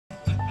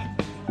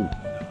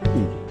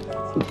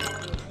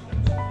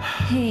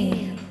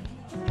Hey,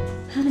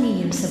 how many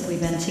years have we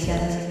been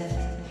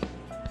together?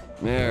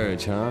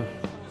 Marriage, huh?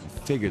 I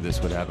figured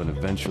this would happen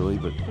eventually,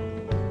 but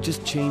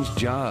just changed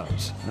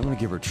jobs. I don't want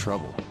to give her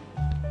trouble.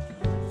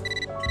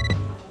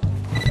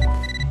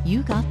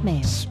 You got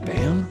mail.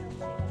 Spam?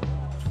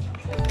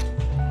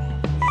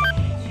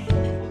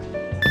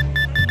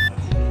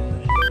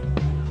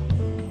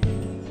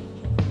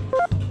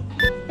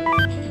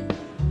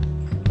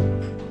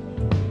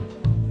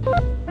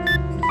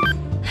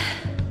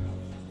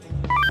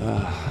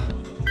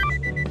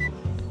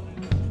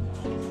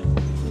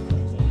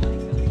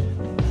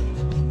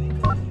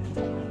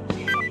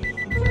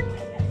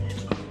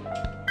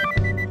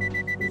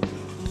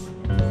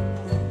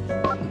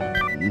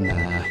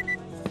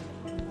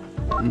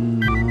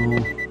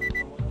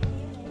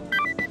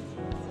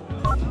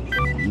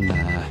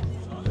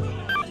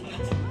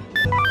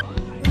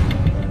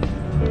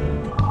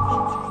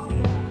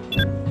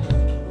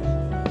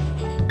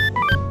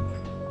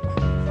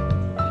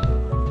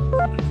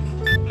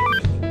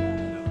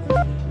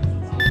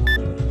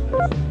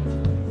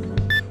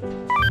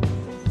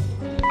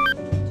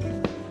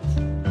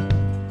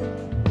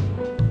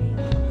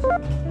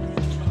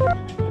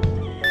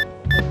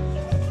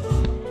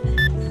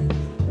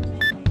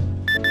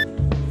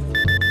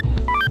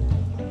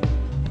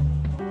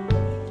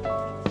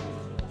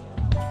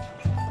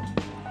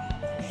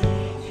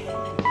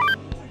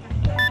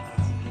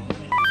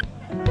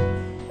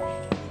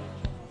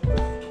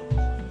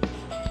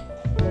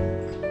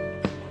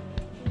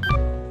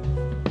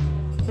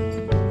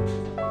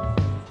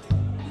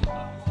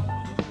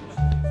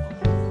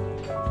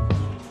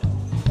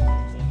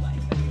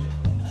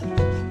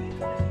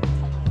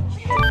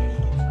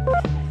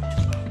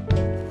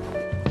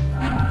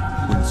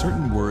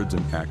 Certain words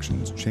and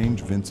actions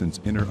change Vincent's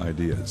inner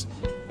ideas.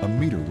 A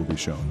meter will be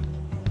shown.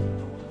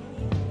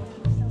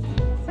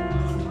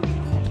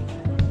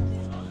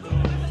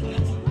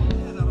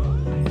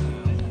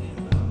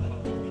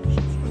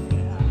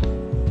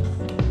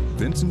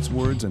 Vincent's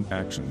words and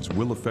actions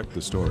will affect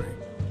the story.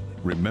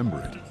 Remember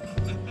it.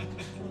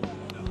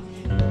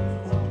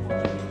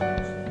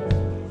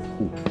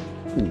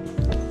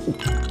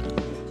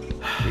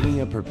 Bringing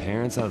up her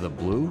parents out of the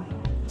blue?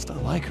 It's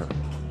not like her.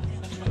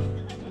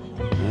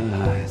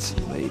 It's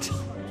late.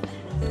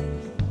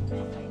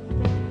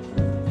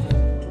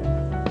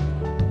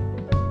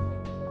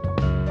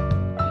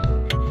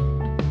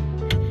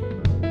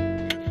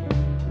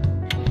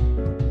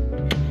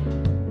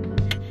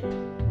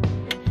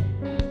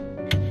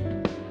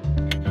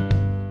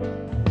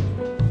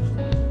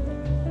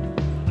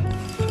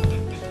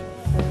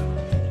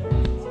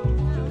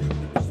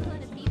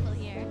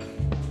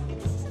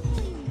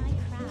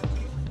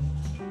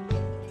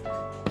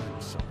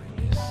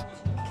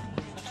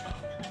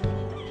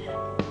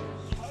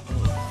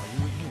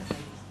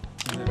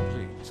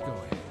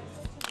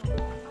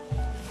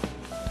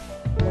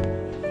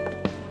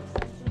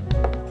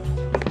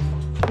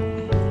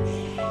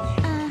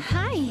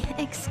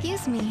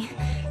 Excuse me.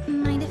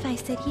 Mind if I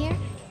sit here?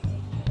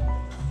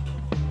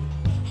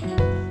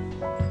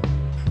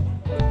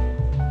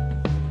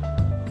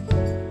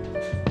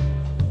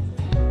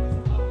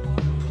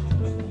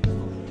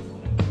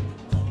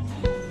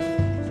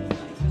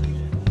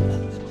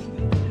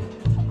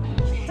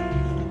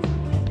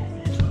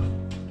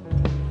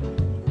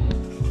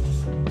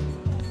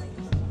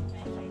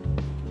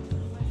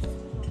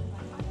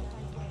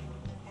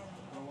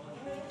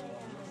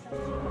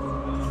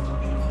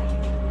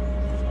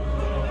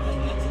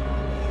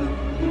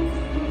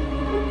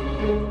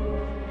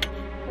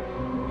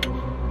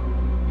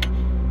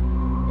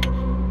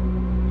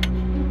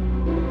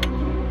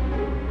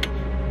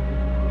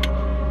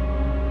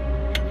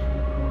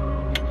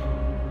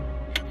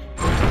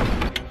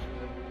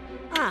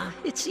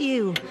 It's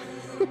you.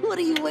 What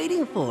are you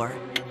waiting for?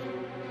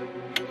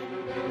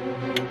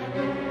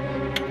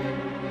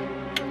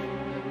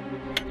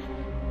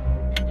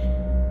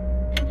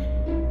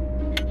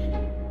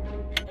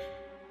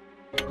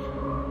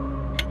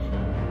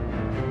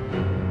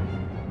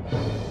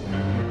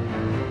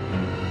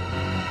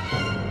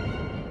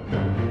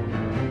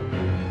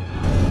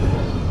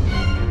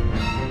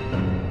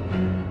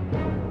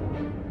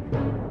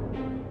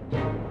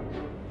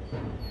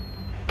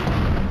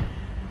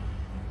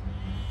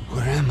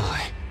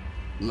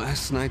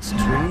 Last night's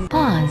dream?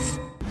 Pause.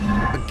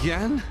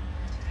 Again?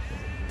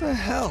 The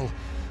hell?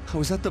 I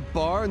was at the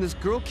bar and this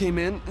girl came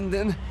in and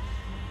then...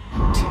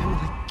 Damn it,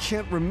 I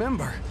can't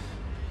remember.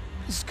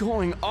 What's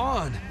going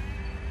on?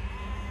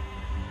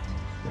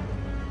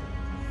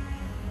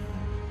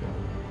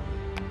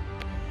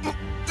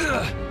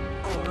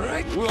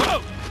 Alright.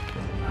 Whoa!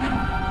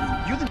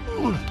 You the...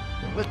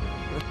 What?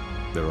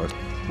 There are...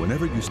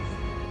 Whenever you...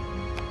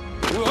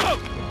 Whoa!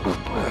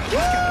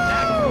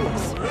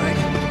 Alright.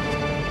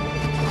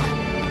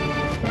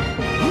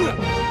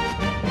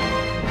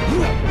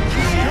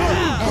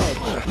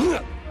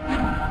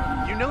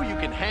 You know you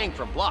can hang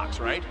from blocks,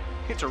 right?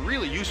 It's a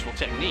really useful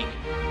technique.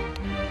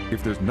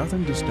 If there's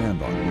nothing to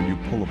stand on when you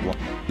pull a block,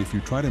 if you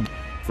try to...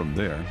 From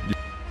there...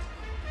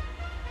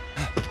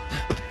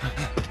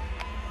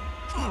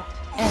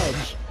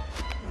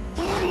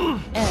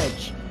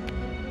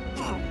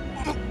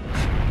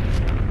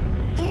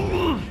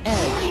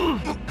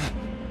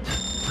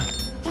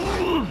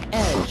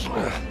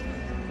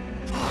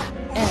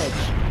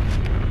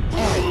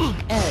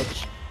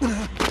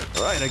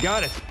 Alright, I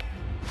got it.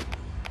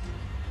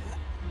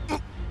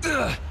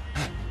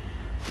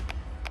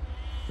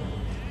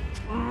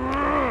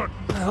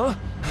 Huh?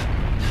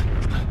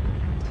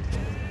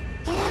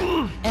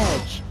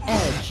 Edge,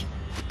 edge,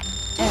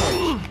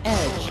 edge,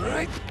 edge.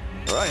 Alright.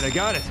 Alright, I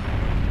got it.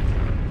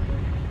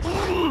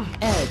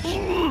 Edge,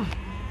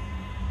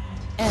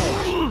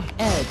 edge,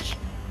 edge,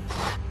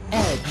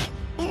 edge,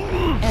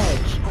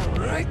 edge.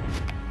 Alright.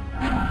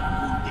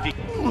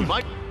 You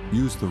might.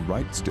 Use the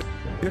right stick.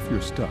 If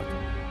you're stuck,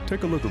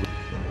 take a look around.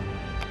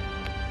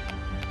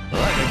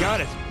 Alright, I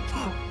got it.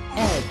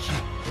 Edge,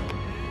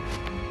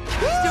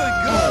 He's doing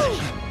good.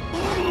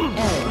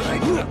 edge,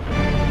 Alright.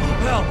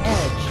 Well,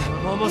 edge,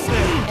 I'm almost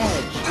there.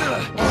 edge,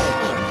 edge,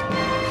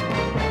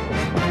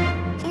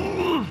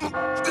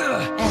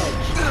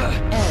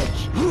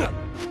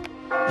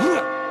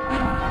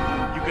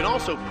 edge. You can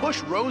also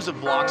push rows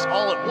of blocks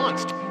all at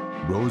once.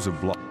 Rows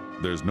of blocks.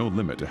 There's no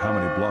limit to how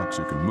many blocks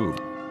you can move.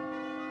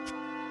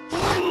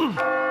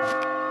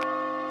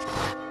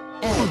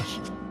 Edge,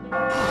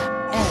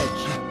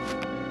 edge.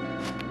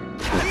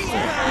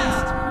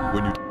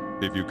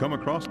 If you come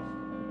across,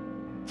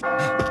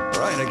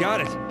 Alright, I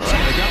got it.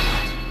 I got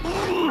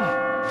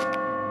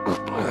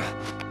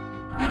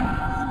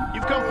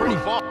You've come pretty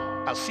far.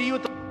 I'll see you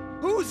at the.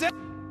 Who's that?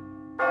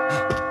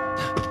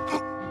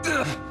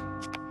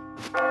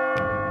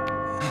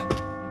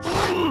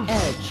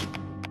 Edge,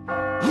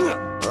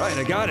 Alright,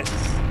 I got it.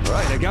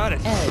 Alright, I got it.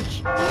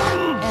 edge,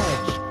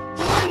 edge,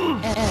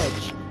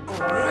 edge,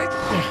 Alright.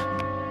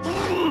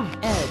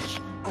 edge.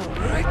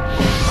 Alright.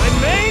 I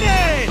made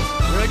it!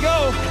 Here I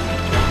go.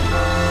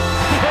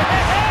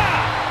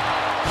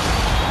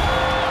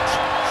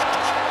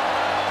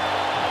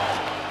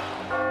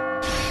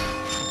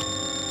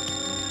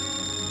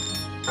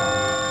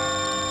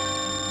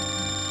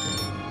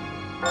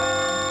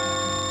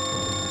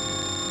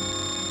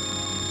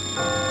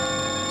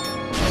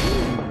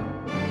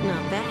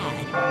 Not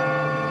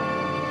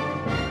bad.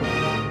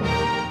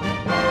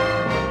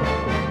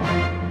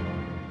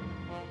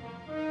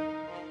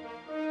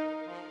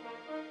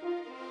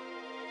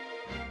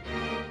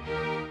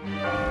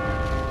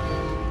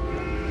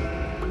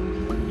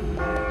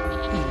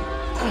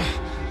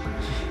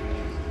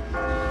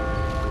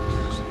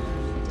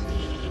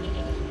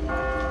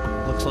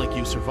 Looks like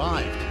you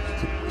survived.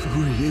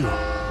 Who are you?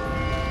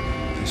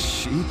 A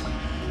sheep?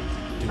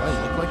 Do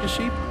I look like a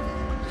sheep?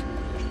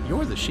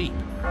 You're the sheep.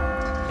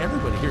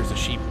 Everybody here's a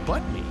sheep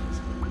but me.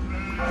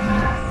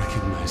 I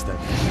recognize that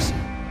voice.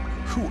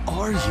 Who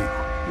are you?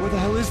 Where the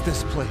hell is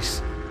this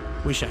place?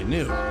 Wish I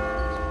knew.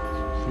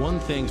 One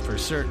thing's for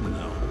certain,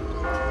 though.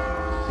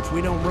 If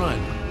we don't run,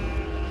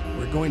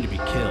 we're going to be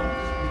killed.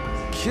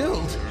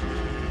 Killed?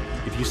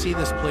 If you see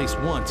this place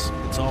once,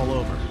 it's all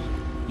over.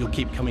 You'll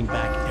keep coming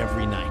back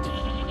every night.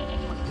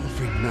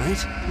 Every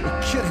night?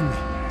 You're kidding me.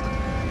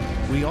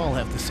 We all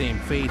have the same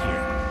fate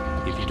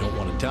here. If you don't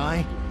want to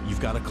die, you've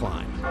got to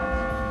climb.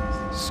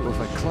 So if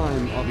I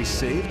climb, I'll be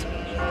saved?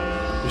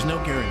 There's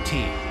no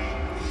guarantee.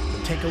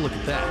 But take a look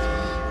at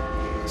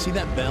that. See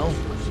that bell?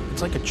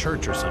 It's like a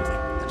church or something.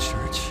 A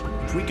church?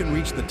 If we can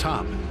reach the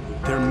top,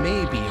 there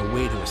may be a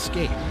way to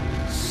escape.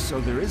 So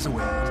there is a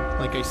way out.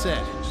 Like I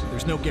said,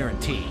 there's no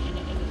guarantee.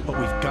 But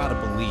we've got to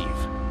believe.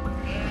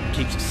 It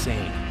keeps us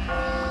sane.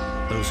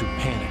 Those who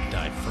panic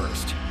die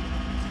first.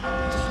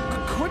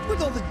 Quit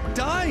with all the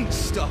dying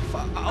stuff.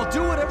 I'll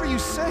do whatever you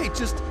say.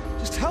 Just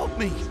help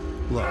me.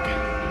 Look,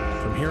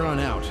 from here on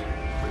out,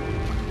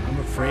 I'm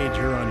afraid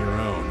you're on your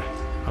own.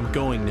 I'm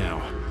going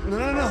now.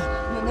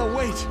 No,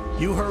 wait.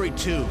 You hurry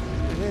too.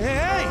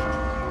 Hey!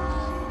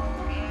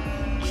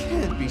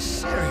 Can't be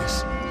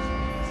serious.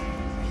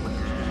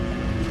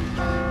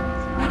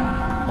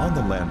 on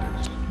the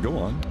landers. Go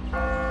on.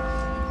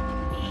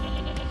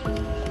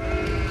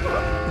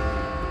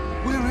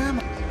 Where am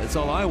I? That's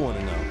all I want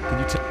to know. Can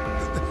you tell?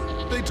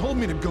 They told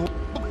me to go.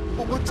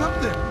 But what's up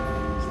there?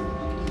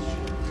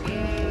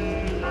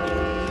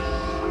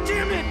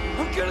 Damn it!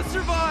 I'm gonna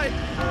survive!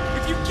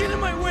 If you get in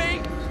my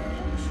way...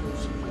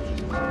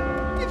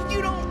 If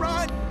you don't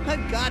run,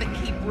 I've got to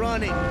keep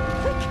running.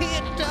 I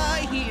can't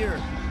die here.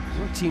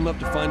 We'll team up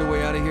to find a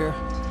way out of here.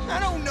 I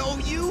don't know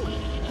you.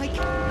 I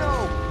can't.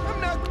 No,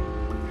 I'm not.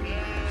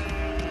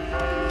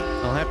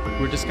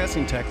 We're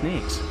discussing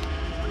techniques.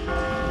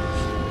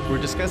 We're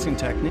discussing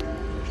technique.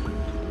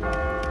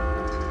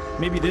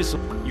 Maybe this.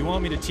 You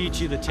want me to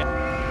teach you the tech?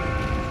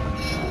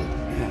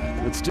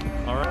 Yeah, let's do.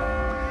 All right.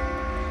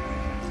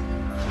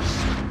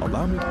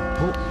 Allow me to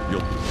pull.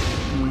 You'll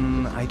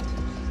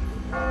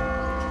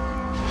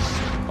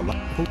allow.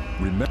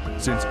 Remember,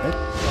 since Ed.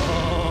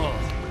 Oh,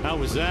 how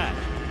was that?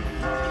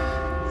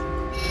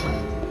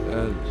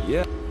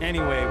 Yeah.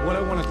 Anyway, what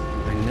I want to.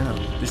 I know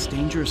this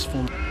dangerous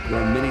form. There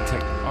are many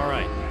tech. All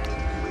right.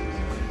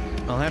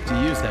 I'll have to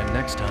use that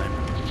next time.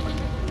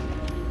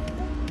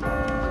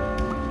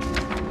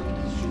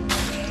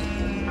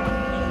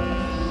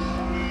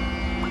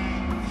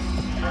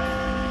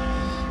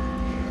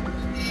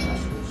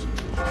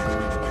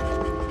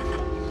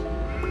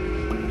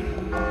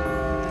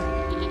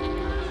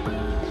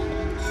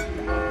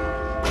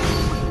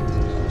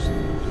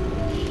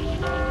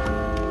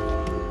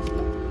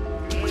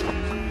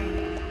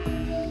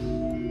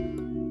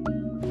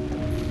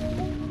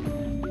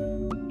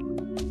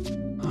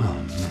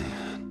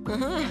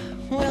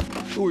 Well,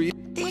 Who are you?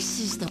 this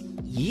is the...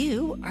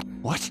 You are...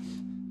 What?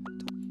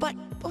 But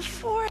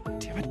before...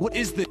 Damn it, what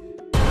is this?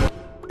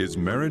 Is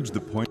marriage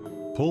the point?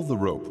 Pull the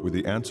rope with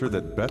the answer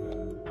that Beth.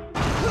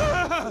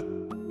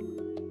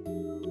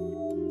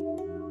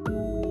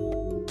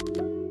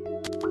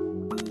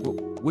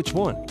 Which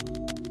one?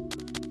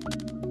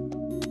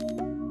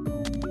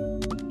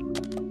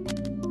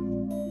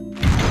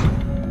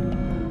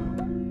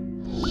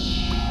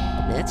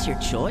 That's your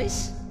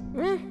choice?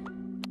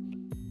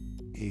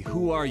 Hey,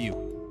 who are you?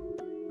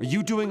 Are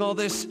you doing all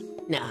this?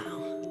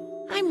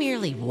 No. I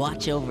merely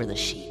watch over the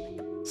sheep.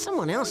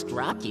 Someone else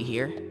dropped you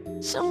here.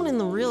 Someone in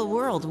the real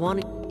world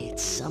wanted...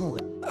 It's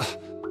someone.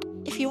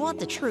 If you want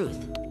the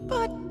truth.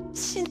 But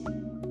since...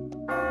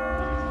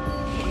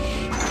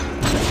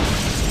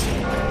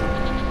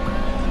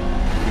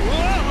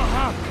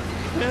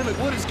 Damn it,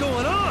 what is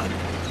going on?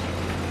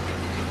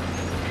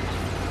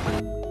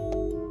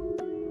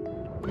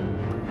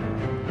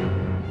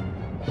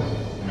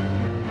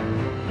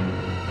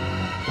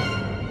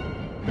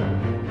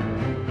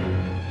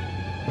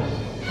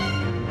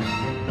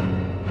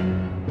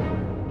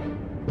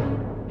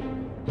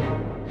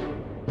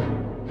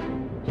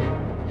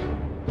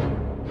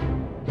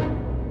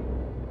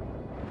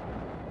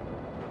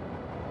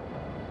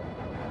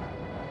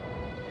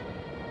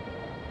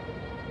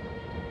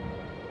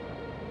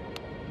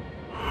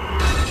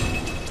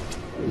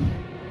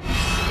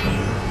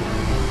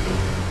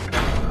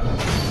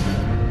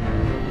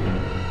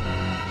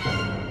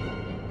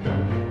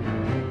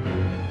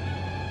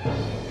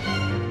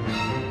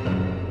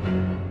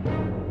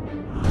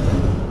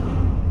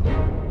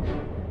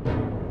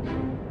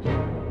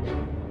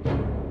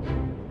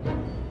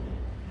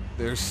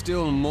 There's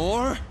still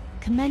more?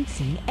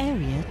 Commencing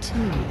Area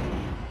 2.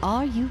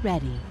 Are you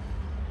ready?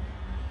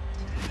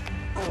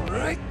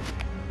 Alright.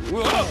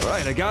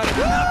 Alright, I got it.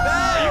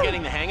 Are you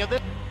getting the hang of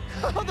this?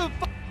 How the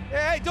f-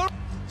 Hey, don't-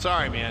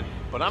 Sorry, man,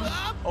 but I'm...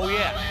 Oh,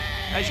 yeah.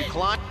 As you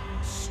climb...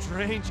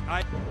 Strange,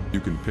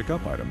 You can pick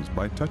up items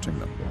by touching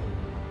them.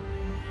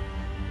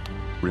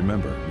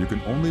 Remember, you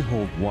can only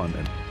hold one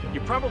and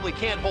You probably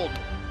can't hold...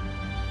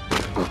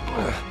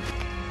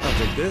 I'll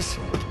take this.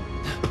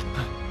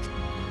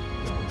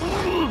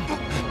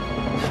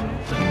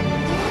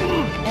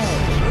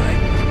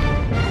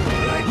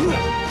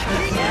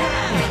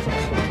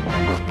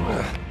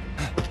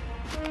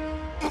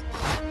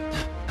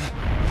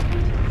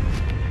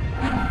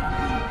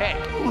 Hey,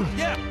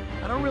 yeah,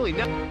 I don't really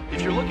know.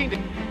 If you're looking to...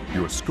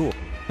 your score.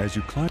 As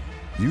you climb,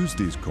 use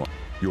these coins.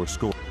 Your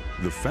score.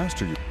 The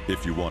faster you...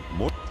 If you want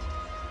more...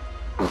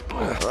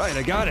 Alright,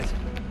 I got it.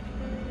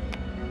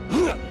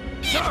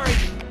 Sorry!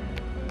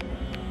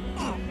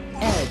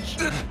 Edge.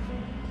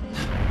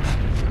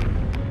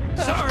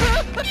 Sorry!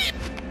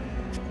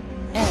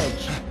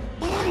 Edge.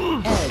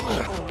 Edge.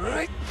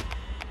 Alright.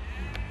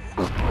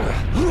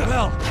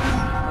 Well,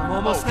 I'm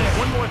almost there.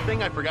 One more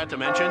thing I forgot to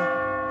mention.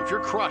 If you're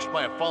crushed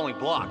by a falling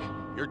block,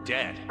 you're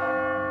dead.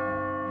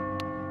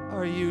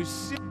 Are you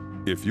serious?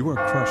 If you are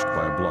crushed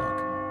by a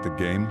block, the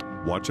game,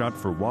 watch out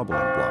for wobbling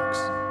blocks.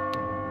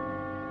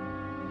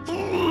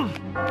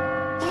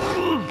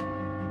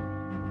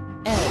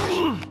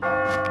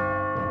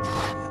 Edge.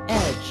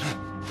 Edge.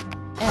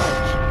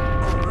 Edge.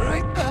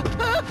 Alright.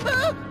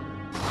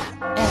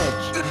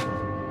 Edge.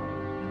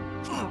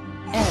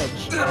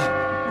 Edge.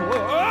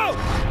 Whoa!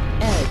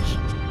 Edge.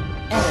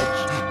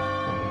 Edge.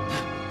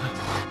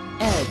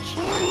 Edge.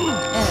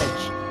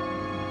 Edge.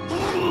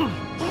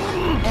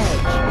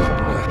 Edge.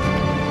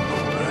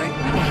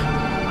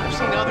 I've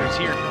seen others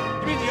here.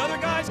 You mean the other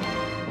guys?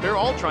 They're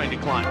all trying to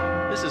climb.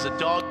 This is a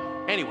dog...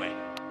 Anyway,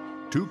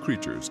 Two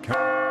creatures can...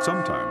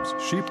 Sometimes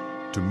sheep...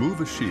 To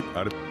move a sheep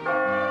out of...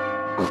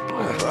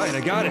 Alright, I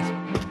got it.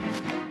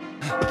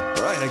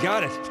 Alright, I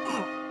got it.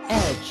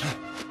 Edge.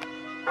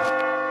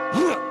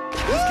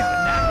 Who's got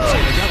a knack?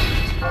 Alright, I got it.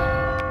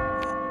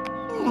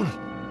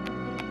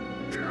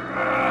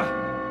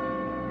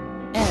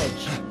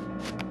 Edge.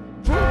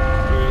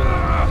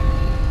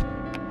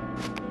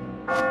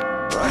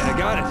 Alright, I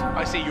got it.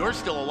 I see you're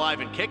still alive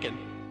and kicking.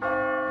 What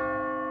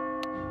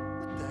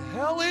the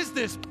hell is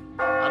this?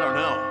 I don't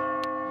know.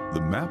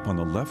 The map on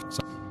the left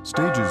side...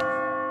 Stages...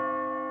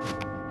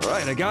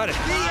 Alright, I got it.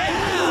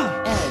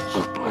 Edge.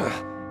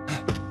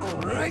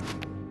 Alright.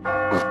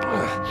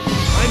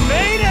 I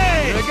made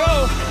it! Here I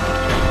go.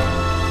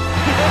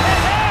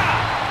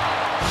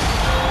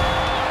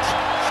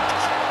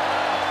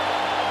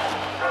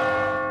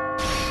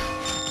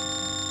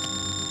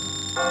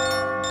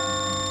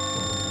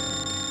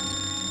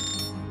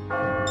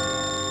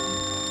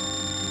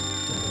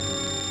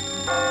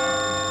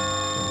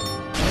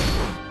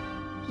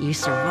 You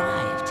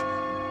survived.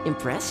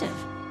 Impressive.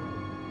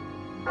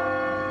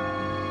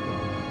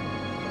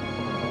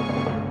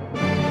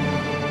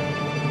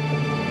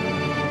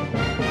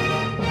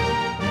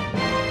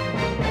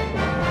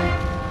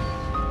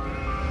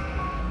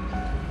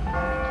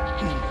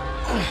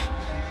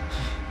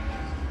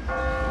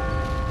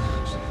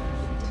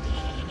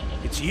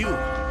 It's you.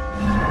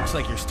 Looks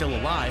like you're still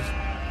alive.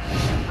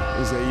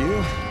 Is that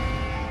you?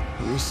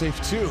 You're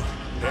safe too.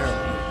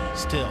 Barely.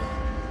 Still.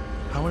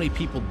 How many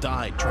people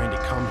died trying to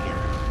come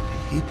here?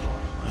 People?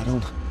 I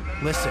don't...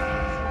 Listen.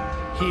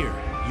 Here,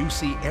 you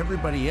see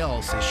everybody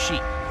else as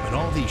sheep. But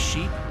all these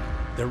sheep,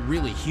 they're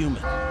really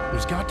human.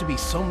 There's got to be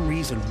some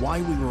reason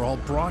why we were all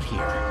brought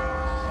here.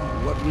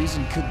 What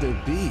reason could there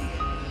be?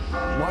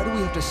 Why do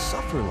we have to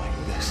suffer like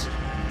this?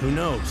 Who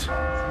knows?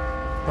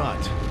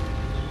 But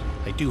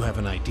I do have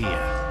an idea.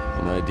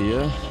 An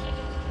idea?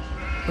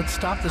 Let's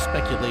stop the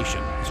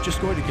speculation. It's just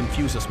going to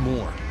confuse us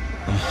more.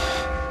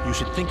 You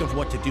should think of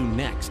what to do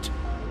next.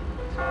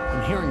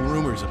 I'm hearing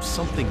rumors of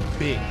something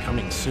big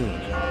coming soon.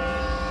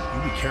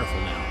 You be careful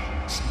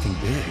now. Something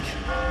big?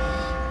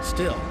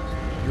 Still,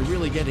 you're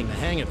really getting the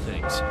hang of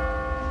things.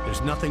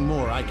 There's nothing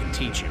more I can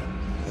teach you.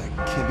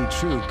 That can't be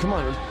true. Come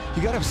on,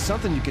 you gotta have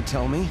something you can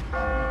tell me.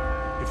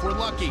 If we're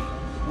lucky,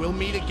 we'll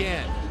meet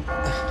again.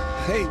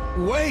 Hey,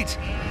 wait!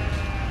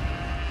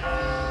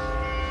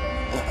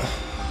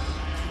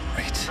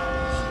 Right.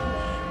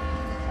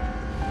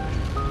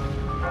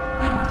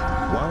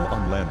 While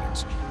on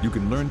landings, you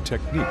can learn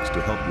techniques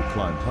to help you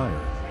climb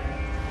higher.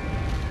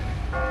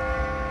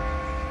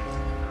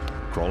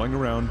 Crawling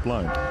around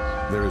blind,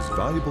 there is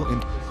valuable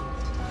information.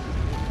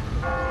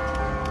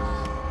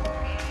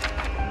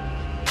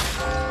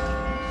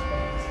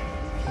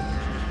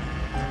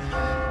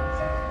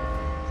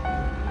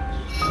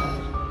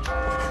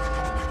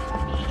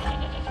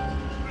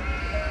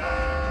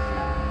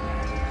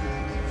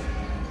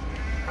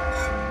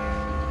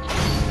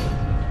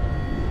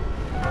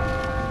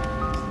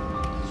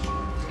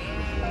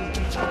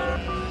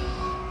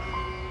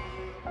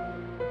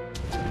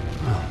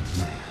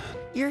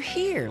 You're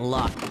here,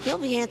 Locke. You'll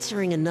be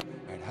answering enough.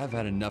 Right, I've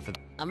had enough of...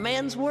 A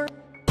man's word.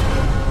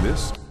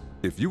 This,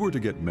 if you were to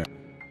get married.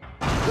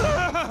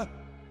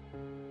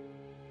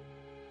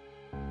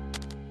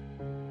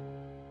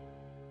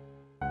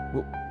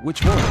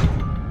 Which one?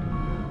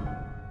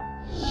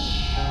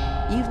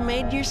 You've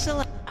made your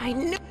selection. I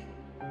knew.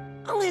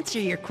 I'll answer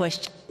your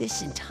question.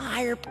 This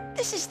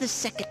is the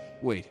second.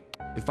 Wait,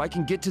 if I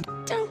can get to...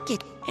 Don't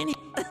get any...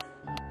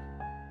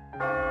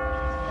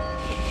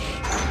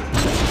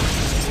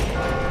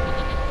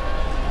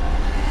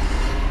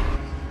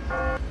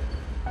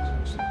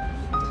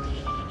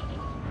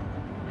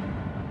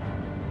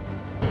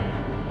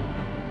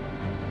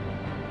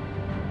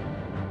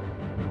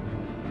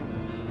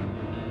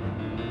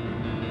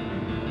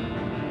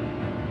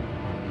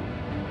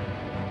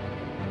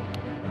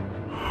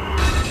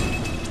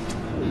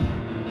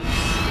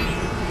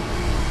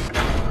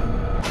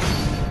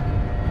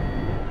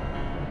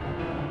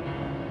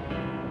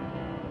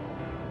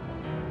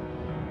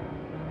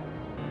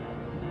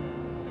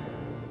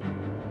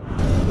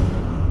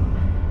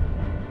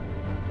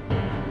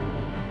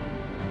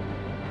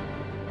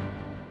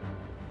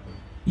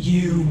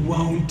 You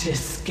won't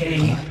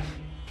escape.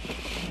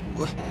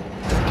 What?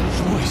 That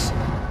voice?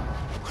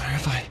 Where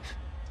have I...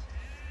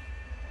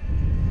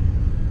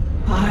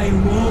 I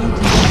won't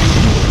let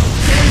you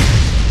escape!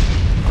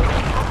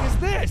 What is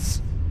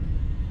this?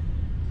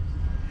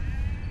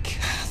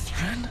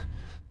 Catherine?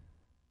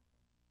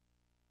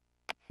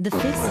 The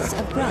Fists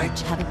of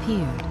Grudge have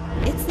appeared.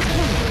 It's the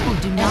killer who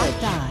do not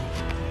die.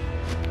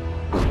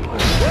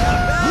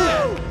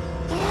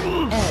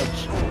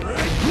 Edge.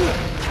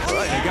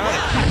 Right, I got it.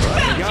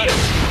 Right, I got it.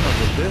 Look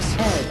at this.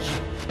 Edge.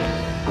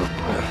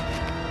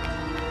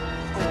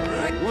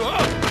 Whoa.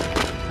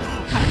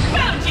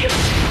 Found you!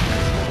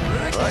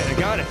 Right, I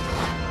got it.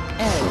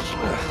 Edge.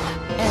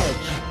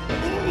 Edge.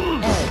 Edge.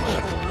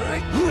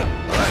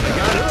 Right, I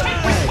got it.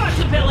 Take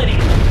responsibility!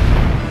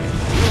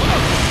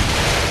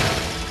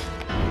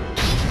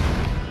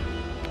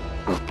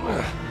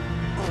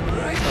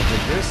 I'll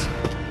take this.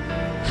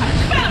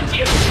 Found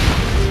you!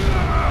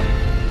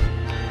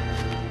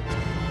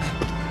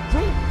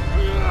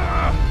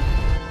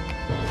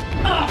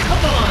 Oh,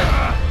 come on!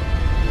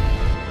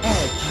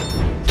 Edge.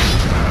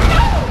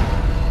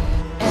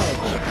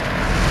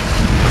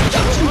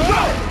 Don't you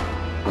go!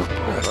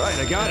 Right, I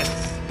got it.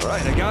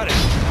 Right, I got it.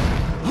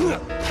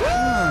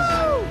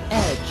 Edge.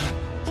 Edge.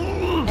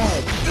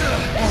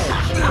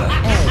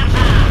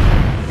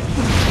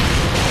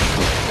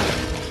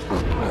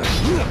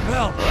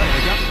 Well, right, I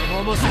got it. I'm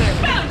almost there.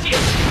 Found you!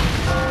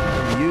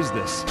 Let me use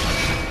this.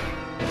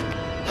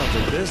 I'll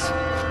take this.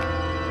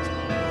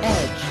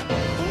 Edge.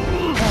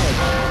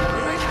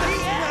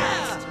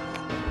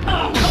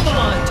 Oh, come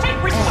on! Take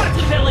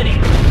responsibility!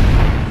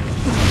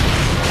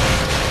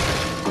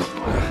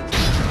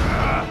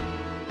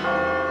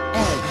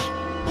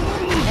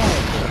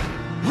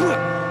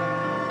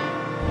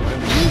 Let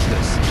me use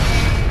this.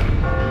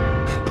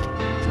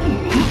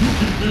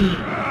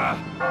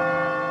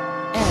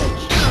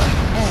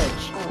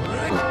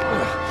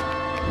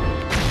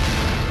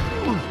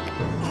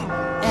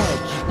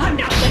 I'm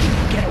not letting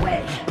you get away!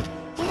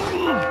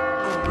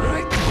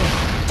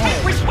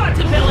 Take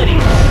responsibility!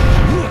 I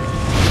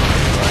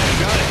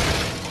got it.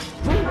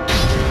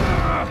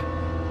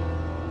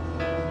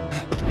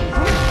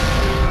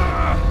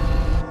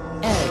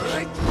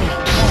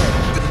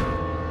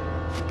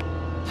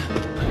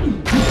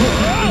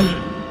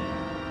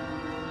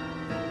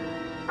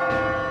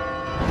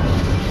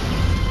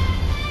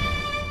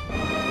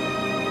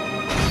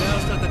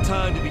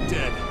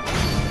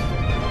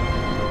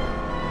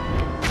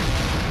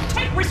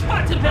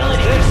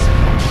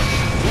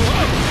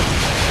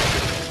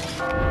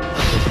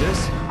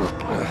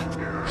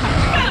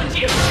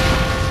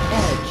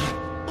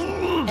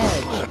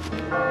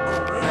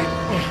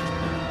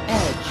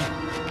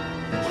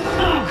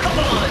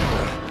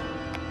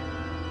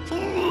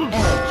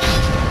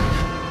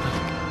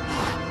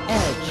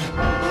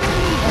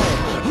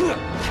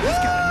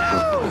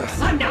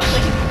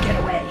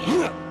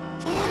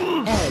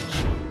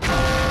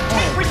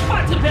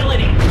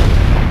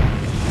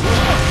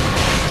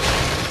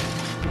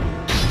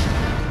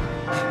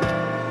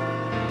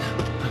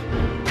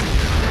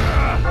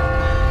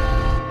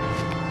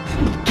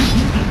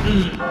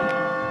 Alright,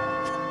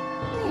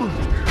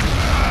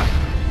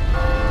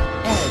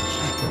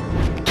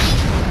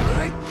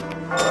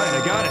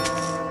 I got it.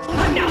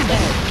 I'm not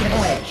letting you get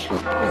away.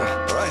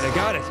 Alright, I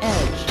got it.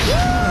 Edge.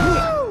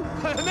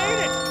 I made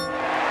it!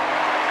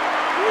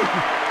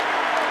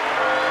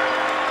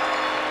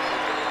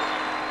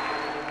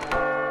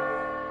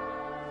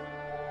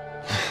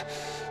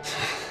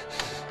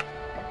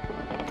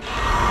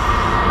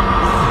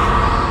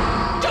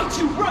 Don't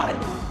you run!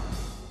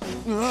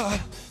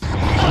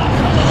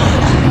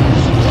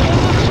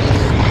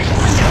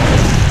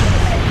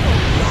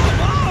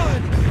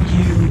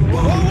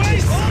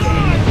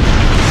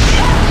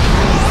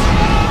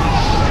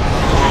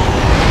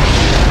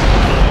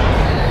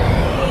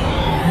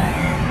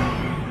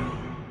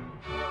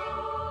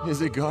 Is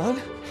it gone?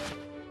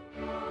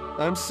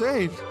 I'm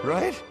saved,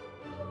 right?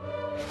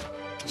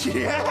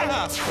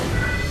 Yeah!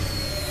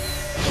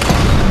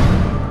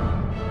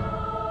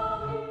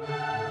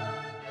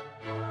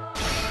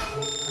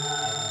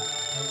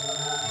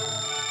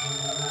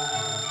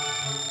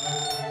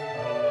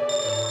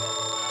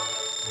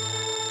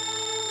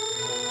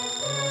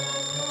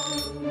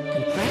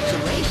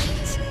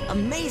 Congratulations!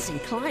 Amazing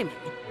climbing.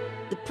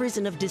 The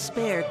prison of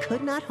despair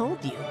could not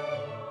hold you.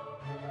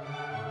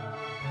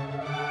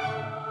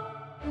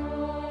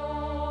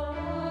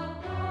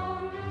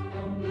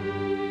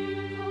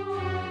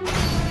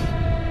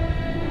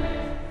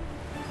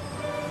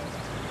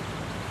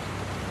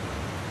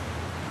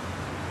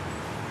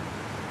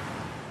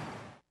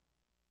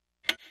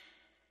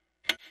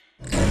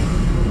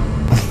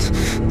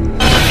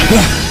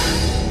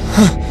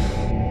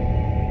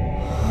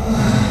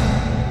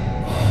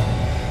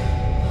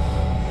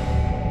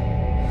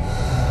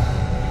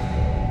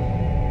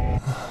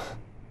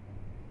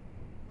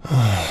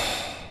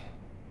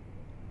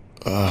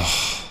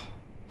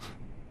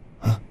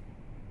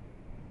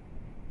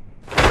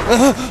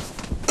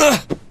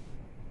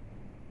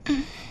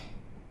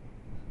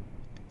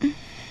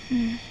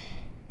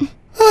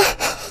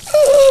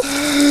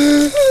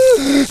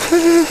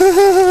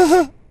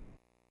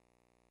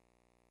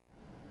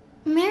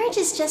 Marriage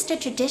is just a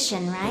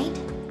tradition, right?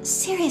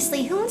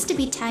 Seriously, who wants to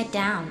be tied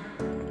down?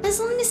 As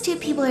long as two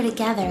people are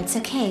together, it's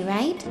okay,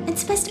 right?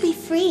 It's best to be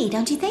free,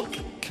 don't you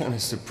think? Kinda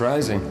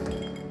surprising.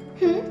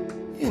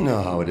 You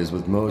know how it is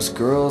with most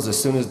girls.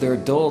 As soon as they're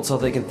adults, all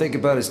they can think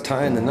about is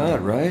tying the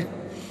knot, right?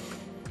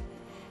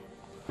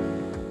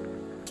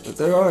 But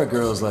there are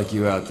girls like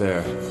you out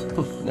there.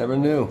 Never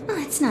knew.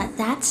 Oh, it's not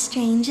that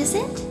strange, is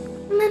it?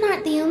 Men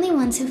aren't the only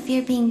ones who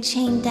fear being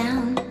chained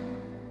down.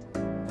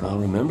 I'll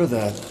remember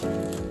that.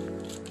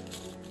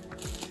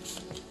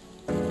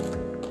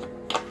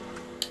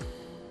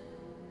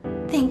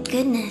 Thank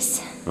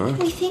goodness. Huh?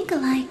 We think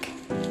alike.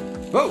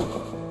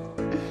 Whoa!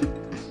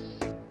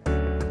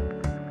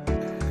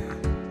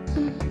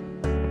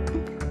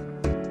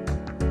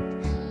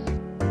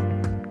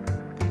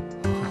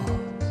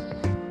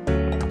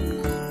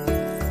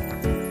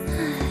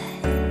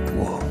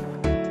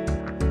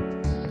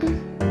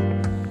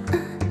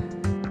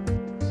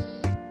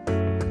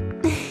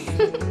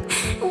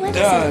 What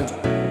is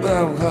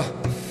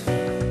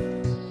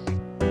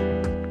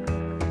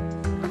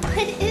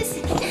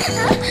it? What is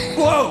it?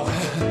 Whoa!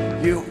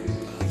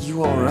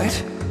 You all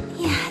right?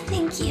 Yeah,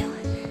 thank you.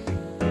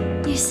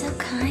 You're so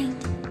kind.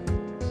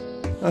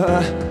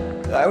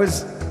 I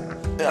was...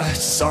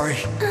 sorry.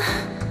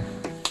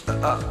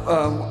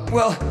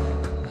 Well,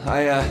 I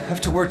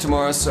have to work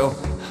tomorrow, so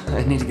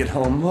I need to get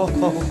home.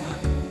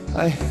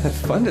 I had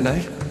fun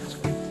tonight.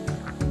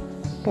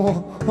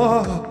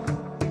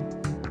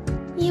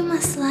 You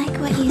must like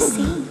what you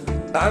see.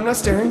 I'm not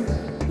staring.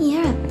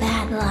 You're a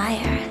bad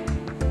liar.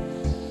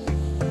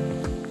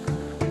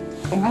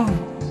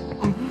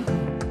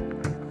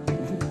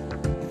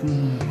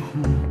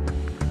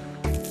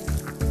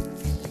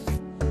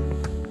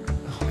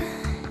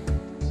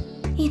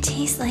 You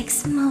taste like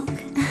smoke,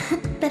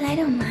 but I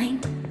don't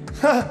mind.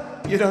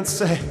 You don't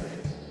say.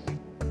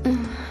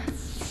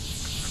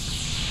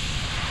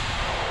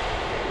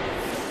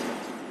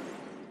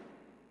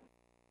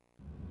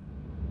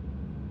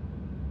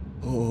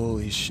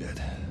 Holy shit.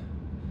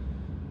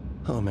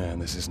 Oh man,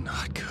 this is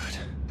not good.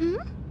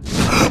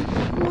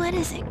 What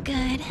is it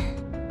good?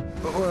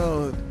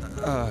 Well,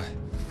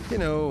 you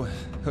know,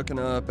 hooking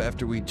up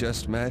after we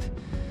just met.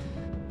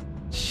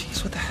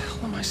 Jeez, what the hell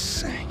am I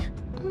saying?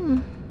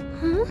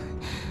 Huh?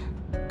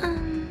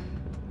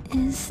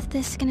 Is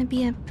this gonna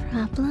be a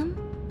problem?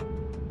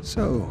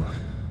 So,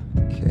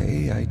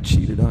 okay, I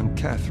cheated on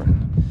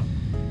Catherine.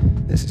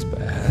 This is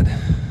bad.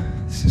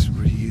 This is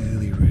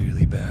really,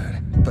 really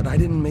bad. But I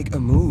didn't make a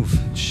move.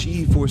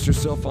 She forced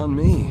herself on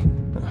me.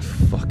 Oh,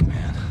 fuck,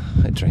 man.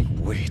 I drank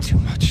way too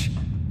much.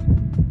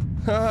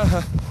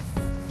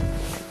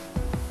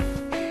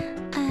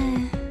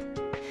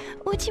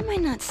 Would you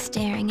mind not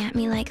staring at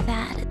me like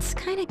that? It's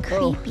kinda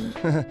creepy.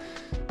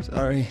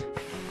 Sorry.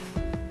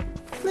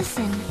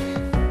 Listen,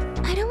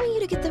 I don't want you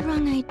to get the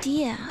wrong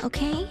idea,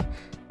 okay?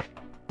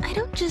 I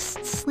don't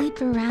just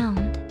sleep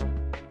around.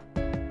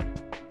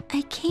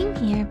 I came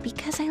here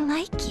because I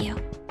like you.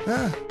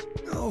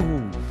 No.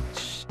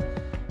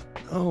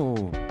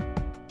 No.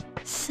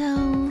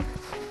 So,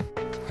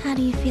 how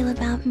do you feel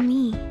about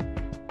me?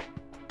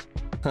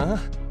 Huh?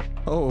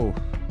 Oh.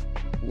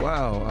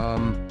 Wow,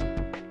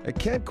 I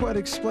can't quite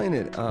explain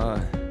it. I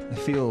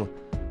feel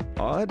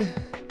odd.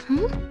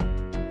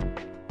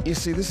 You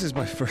see, this is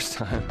my first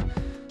time.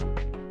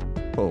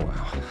 Oh,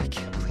 wow. I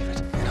can't believe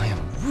it. And I am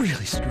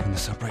really screwing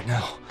this up right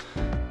now.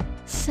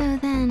 So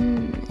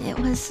then, it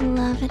was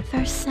love at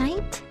first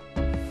sight?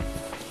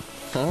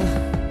 Huh?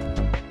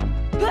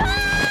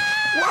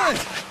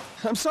 What?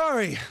 I'm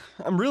sorry.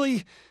 I'm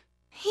really...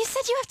 You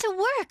said you have to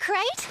work,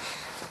 right?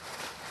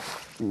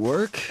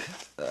 Work?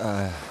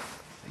 I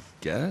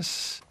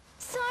guess?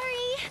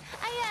 Sorry,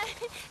 I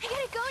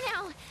gotta go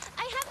now.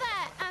 I have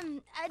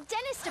a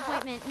dentist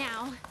appointment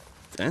now.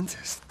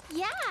 Dentist?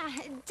 Yeah,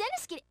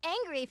 dentists get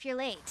angry if you're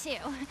late, too.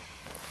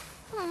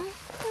 Oh,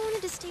 I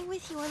wanted to stay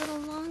with you a little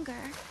longer.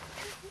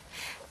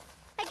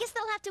 I guess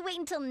they'll have to wait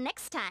until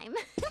next time.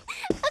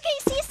 Okay,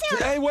 see you soon!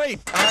 Hey,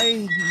 wait!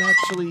 I'm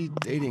actually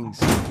dating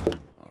someone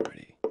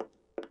already.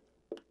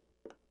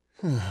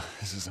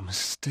 This is a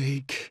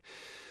mistake.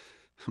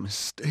 A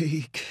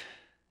mistake.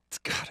 It's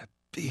gotta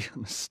be a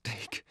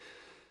mistake.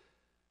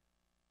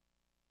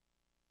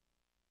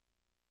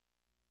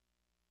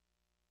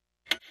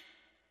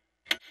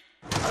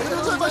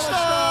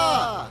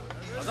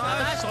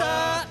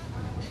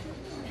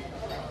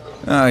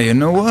 Ah, you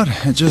know what?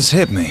 It just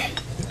hit me.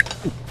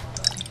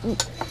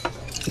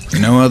 You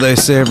know how they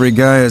say every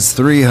guy has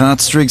 3 hot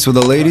streaks with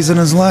the ladies in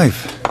his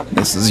life?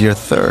 This is your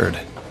 3rd.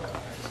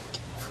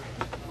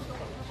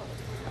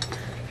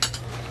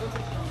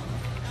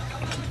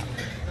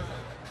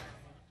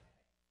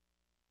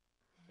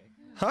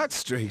 Hot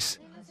streaks?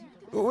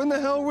 When the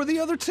hell were the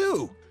other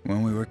 2?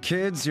 When we were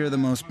kids, you're the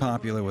most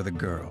popular with the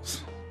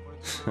girls.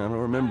 I don't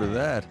remember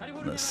that.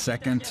 The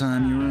second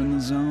time you were in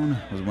the zone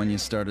was when you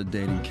started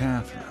dating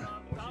Catherine.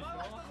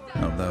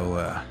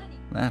 Although,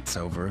 that's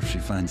over if she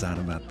finds out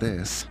about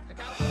this.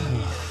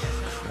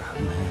 Crap,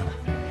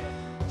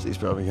 man. She's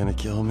probably gonna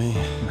kill me.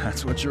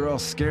 That's what you're all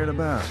scared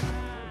about.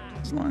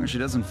 As long as she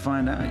doesn't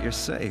find out, you're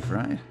safe,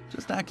 right?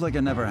 Just act like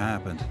it never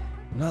happened.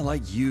 I'm not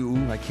like you.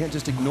 I can't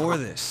just ignore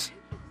this.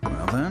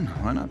 Well then,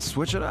 why not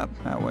switch it up?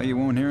 That way you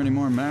won't hear any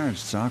more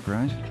marriage talk,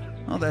 right?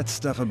 All that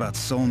stuff about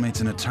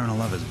soulmates and eternal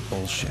love is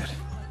bullshit.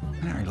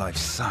 Married life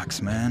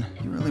sucks, man.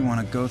 You really want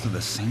to go through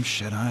the same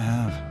shit I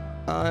have?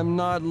 I'm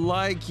not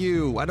like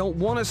you. I don't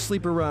want to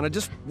sleep around. I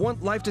just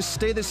want life to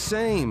stay the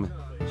same.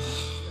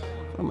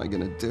 What am I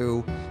gonna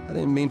do? I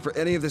didn't mean for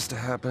any of this to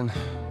happen.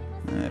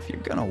 If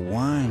you're gonna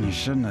whine, you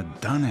shouldn't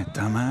have done it,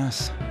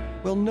 dumbass.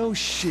 Well, no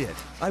shit.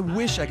 I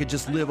wish I could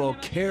just live all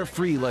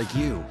carefree like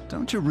you.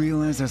 Don't you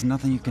realize there's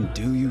nothing you can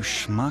do, you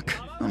schmuck?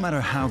 No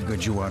matter how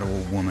good you are to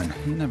a woman,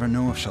 you never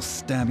know if she'll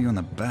stab you in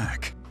the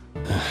back.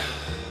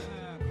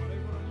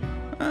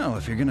 Well,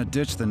 if you're gonna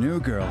ditch the new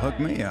girl, hook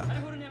me up.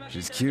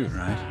 She's cute,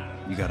 right?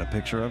 You got a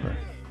picture of her?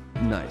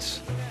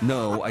 Nice.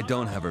 No, I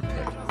don't have her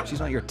pic. She's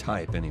not your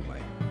type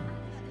anyway.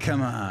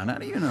 Come on, how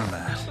do you know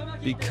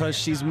that? Because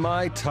she's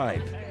my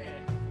type.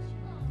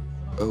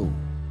 Oh.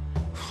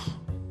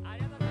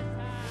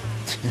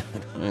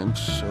 I'm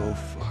so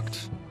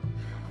fucked.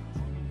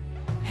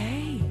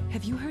 Hey,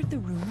 have you heard the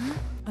rumor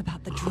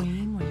about the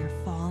dream where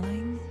you're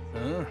falling?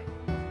 Huh?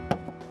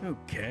 Who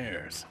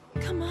cares?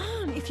 Come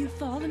on, if you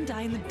fall and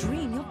die in the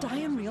dream, you'll die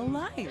in real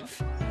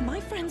life. My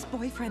friend's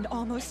boyfriend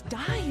almost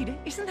died.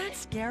 Isn't that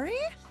scary?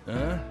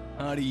 Huh?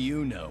 How do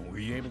you know? Were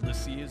you able to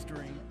see his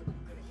dream?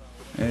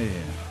 Hey,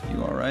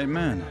 you alright,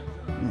 man?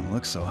 You don't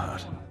look so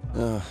hot.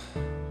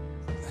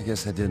 I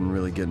guess I didn't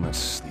really get much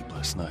sleep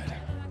last night.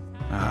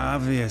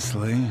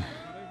 Obviously.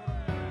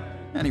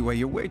 Anyway,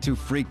 you're way too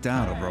freaked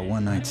out over a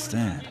one-night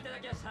stand.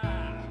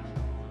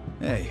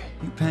 Hey,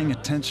 you paying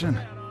attention?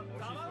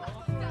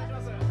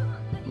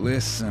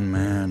 Listen,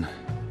 man.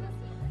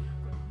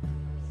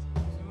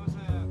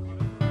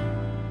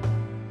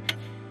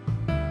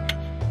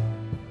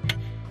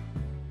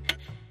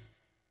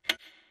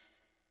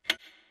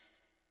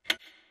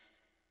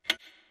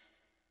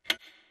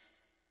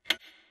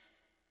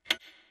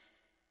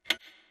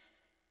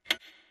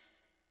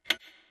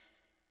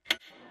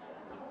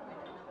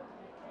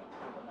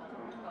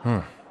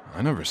 Huh.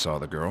 I never saw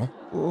the girl.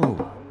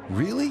 Whoa,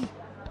 really?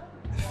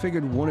 I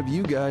figured one of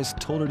you guys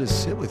told her to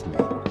sit with me.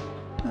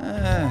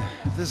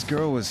 If this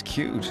girl was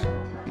cute,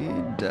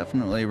 you'd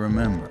definitely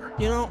remember.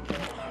 You know,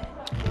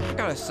 I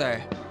gotta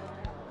say,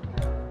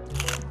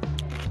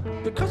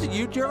 because of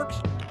you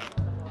jerks,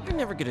 I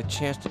never get a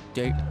chance to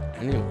date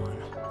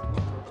anyone.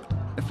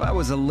 If I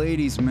was a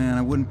ladies' man,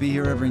 I wouldn't be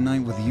here every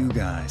night with you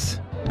guys.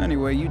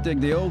 Anyway, you dig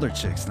the older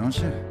chicks, don't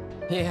you?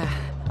 Yeah,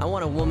 I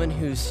want a woman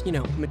who's, you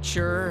know,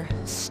 mature,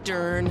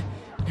 stern,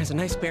 and has a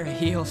nice pair of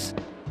heels.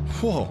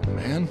 Whoa,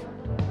 man.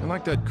 I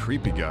like that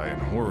creepy guy in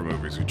horror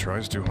movies who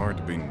tries too hard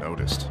to be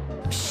noticed.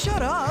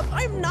 Shut up!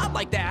 I'm not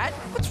like that!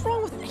 What's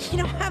wrong with, you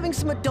know, having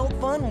some adult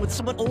fun with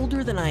someone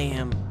older than I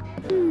am?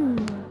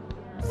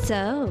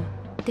 So,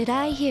 did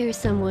I hear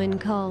someone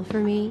call for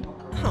me?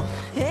 Oh,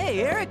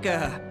 hey,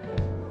 Erica!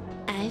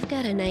 I've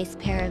got a nice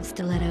pair of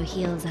stiletto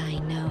heels I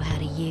know how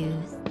to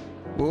use.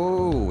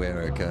 Whoa,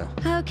 Erica.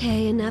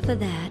 Okay, enough of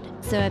that.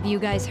 So have you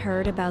guys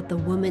heard about the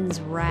woman's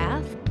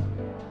wrath?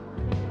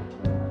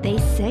 They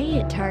say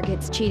it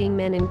targets cheating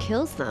men and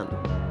kills them.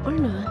 Or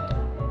not.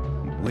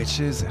 Which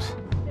is it?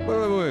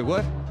 Wait,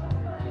 what?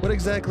 What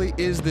exactly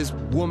is this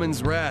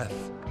woman's wrath?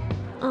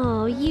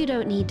 Oh, you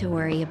don't need to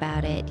worry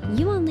about it.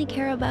 You only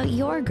care about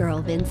your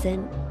girl,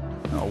 Vincent.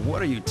 Oh,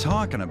 what are you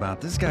talking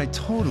about? This guy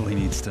totally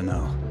needs to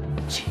know.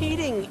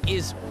 Cheating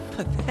is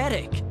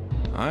pathetic.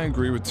 I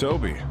agree with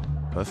Toby.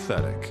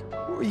 Pathetic.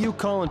 Who are you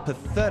calling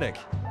pathetic?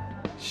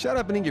 Shut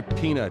up and eat your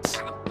peanuts.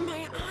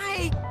 My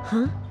eye!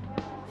 Huh?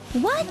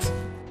 What?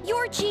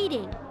 You're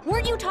cheating.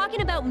 Weren't you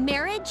talking about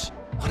marriage?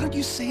 Why don't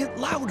you say it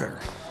louder?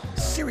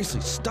 Seriously,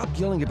 stop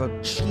yelling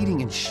about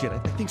cheating and shit. I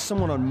think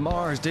someone on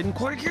Mars didn't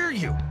quite hear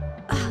you.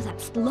 Oh,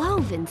 that's low,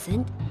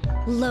 Vincent.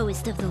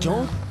 Lowest of the low.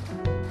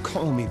 Don't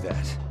call me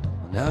that.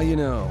 Now you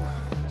know.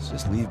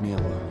 Just leave me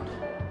alone.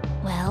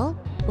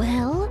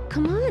 Well,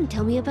 come on,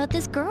 tell me about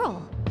this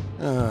girl.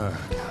 Oh,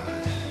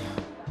 God.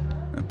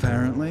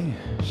 Apparently,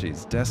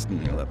 she's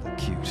Destiny level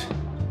cute.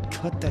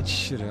 Cut that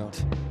shit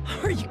out.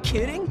 Are you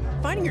kidding?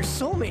 Finding your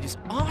soulmate is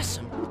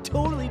awesome. I'm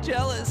totally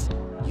jealous.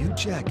 You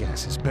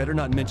jackasses better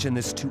not mention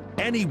this to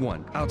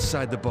anyone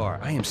outside the bar.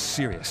 I am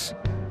serious.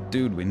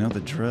 Dude, we know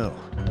the drill.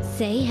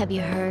 Say, have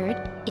you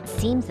heard? It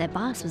seems that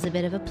Boss was a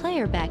bit of a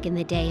player back in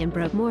the day and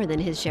broke more than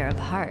his share of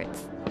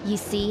hearts. You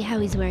see how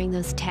he's wearing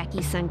those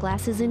tacky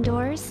sunglasses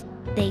indoors?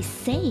 They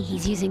say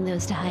he's using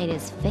those to hide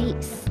his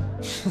face.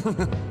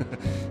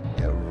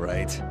 Yeah,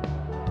 right.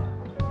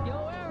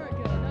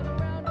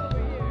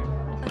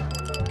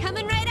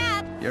 Coming right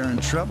up. You're in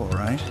trouble,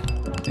 right?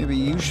 Maybe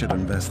you should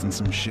invest in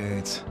some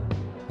shades.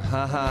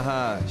 Ha ha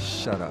ha,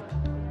 shut up.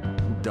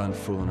 I'm done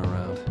fooling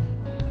around.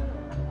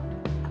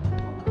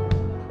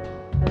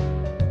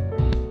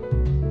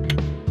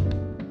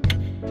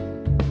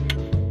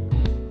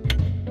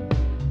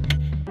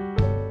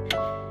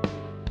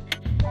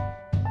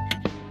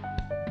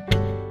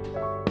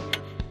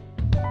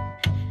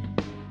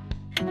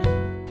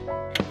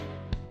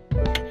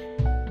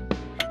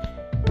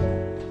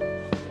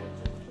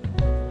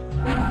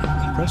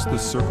 Press the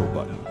circle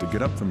button to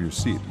get up from your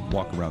seat and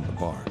walk around the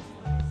bar.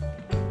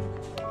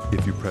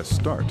 If you press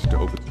start to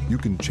open, you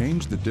can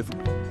change the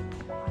difficulty.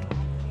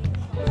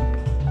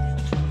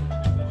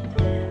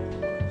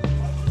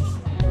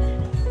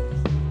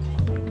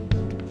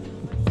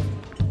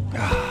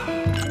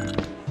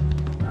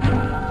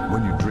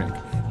 When you drink,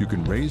 you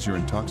can raise your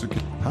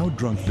intoxicant. How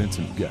drunk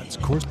Vincent gets,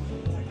 course.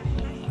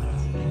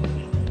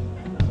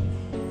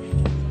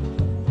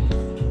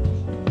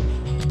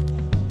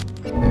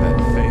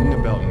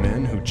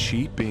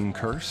 Cheat being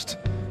cursed?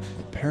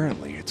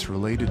 Apparently, it's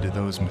related to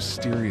those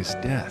mysterious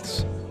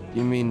deaths.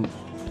 You mean,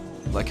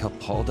 like how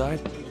Paul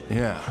died?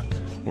 Yeah.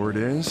 Word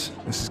is,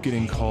 this is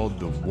getting called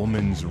the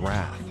woman's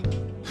wrath.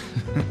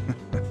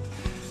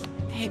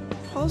 Hey,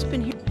 Paul's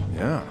been here.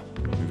 Yeah.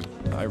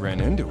 I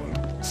ran into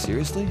him.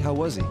 Seriously? How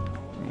was he?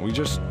 We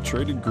just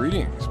traded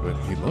greetings, but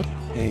he looked...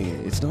 Hey,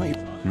 it's not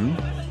you.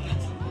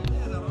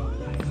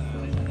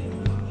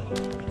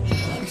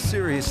 You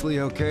seriously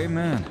okay,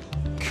 man?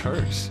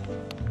 Curse.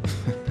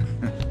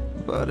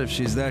 But if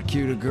she's that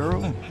cute a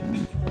girl...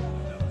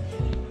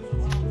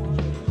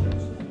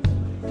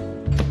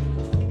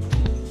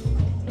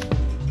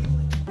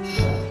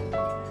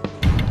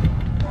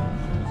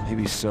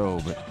 Maybe so,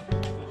 but...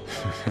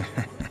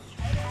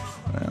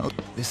 Well,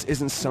 this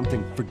isn't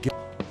something forget...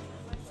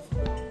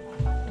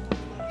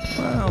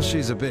 Well,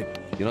 she's a bit...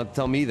 You don't have to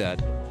tell me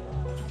that.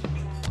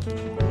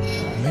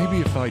 Maybe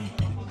if I...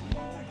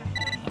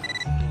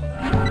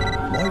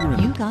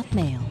 You got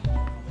mail.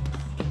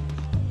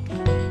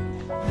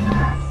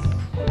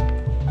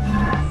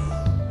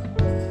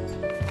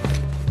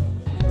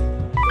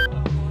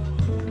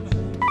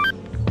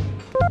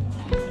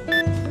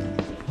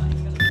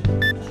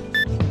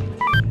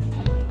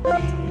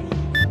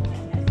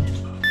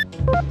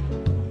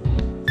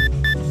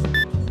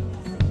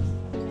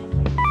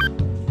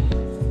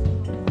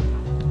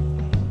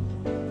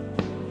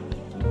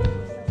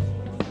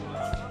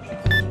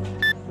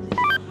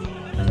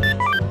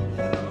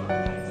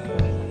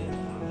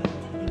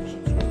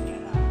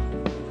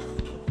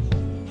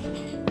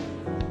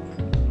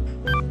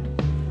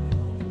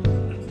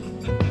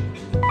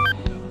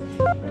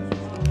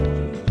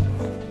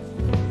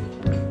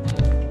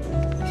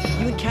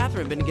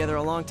 Catherine been together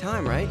a long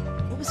time, right?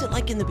 What was it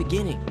like in the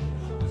beginning?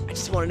 I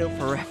just want to know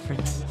for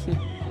reference.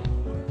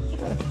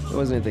 It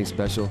wasn't anything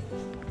special.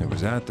 It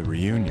was at the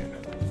reunion.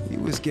 He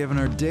was giving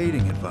her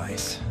dating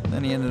advice.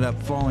 Then he ended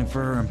up falling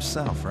for her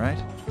himself, right?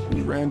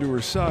 He ran to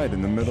her side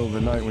in the middle of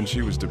the night when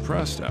she was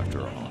depressed,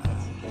 after all.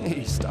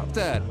 Hey, stop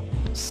that.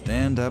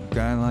 Stand-up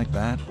guy like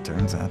that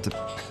turns out to...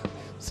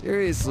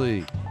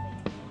 Seriously.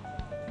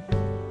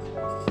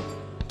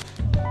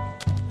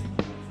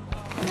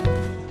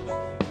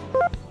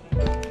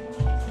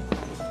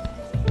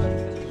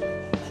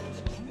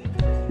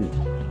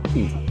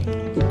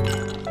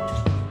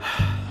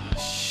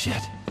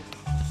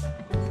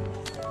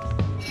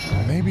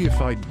 Maybe Maybe if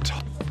I'd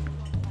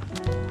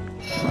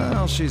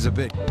Well, she's a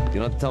bit... You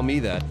don't have to tell me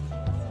that.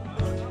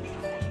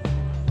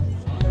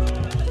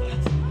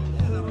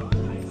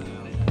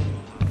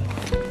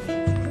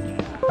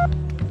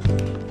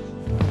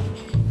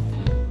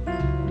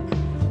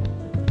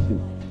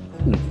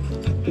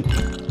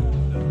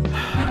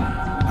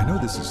 I know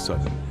this is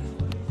sudden.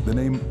 The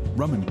name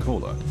Rum and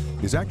Cola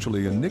is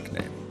actually a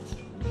nickname.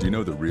 Do you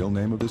know the real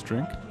name of this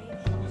drink?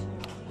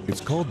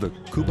 It's called the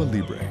Cuba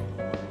Libre.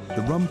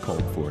 The rum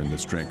called for in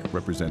this drink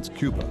represents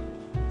Cuba.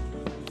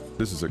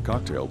 This is a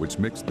cocktail which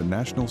mixed the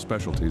national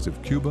specialties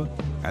of Cuba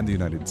and the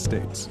United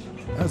States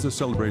as a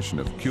celebration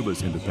of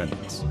Cuba's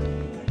independence.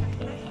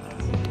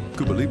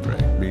 Cuba Libre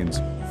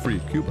means free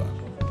Cuba.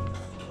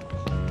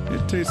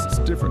 It tastes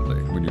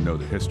differently when you know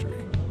the history.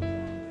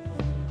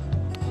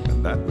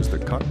 And that was the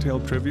cocktail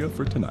trivia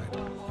for tonight.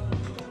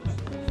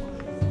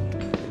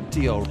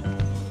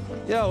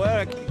 Yo,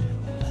 Eric.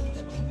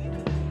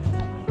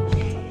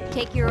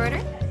 Take your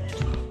order.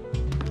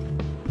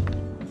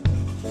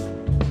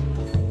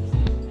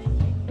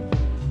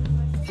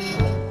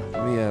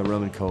 Give me a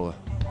rum and cola.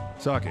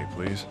 Sake,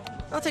 please.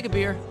 I'll take a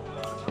beer.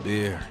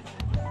 Beer.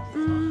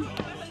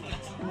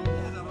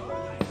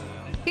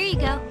 Here you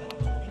go.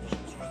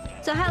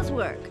 So how's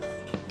work?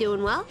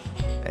 Doing well?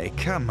 Hey,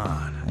 come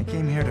on. I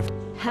came here to...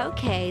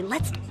 Okay,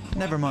 let's...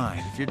 Never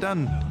mind. If you're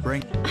done,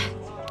 bring...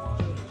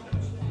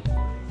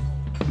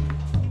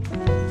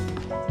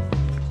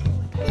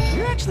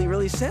 You're actually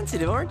really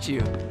sensitive, aren't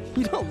you?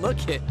 You don't look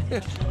it.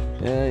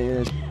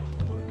 Yeah.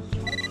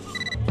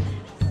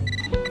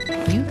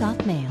 You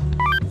got mail.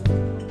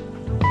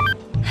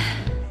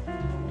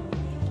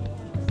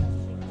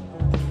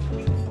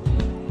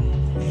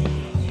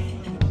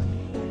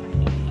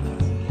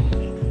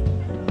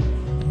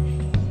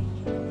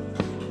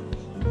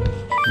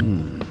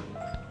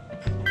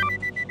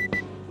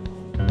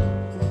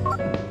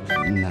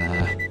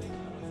 Nah.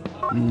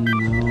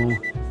 No.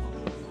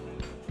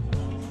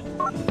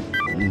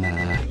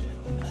 Nah.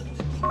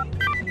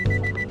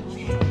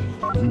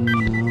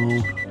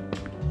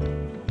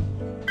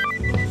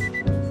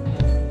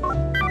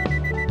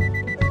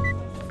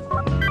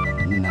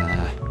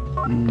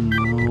 No. Nah.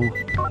 No.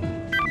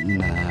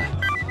 Nah.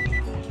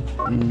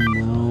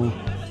 No.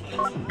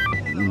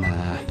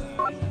 Nah.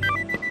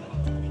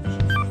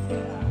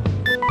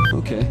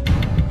 Okay.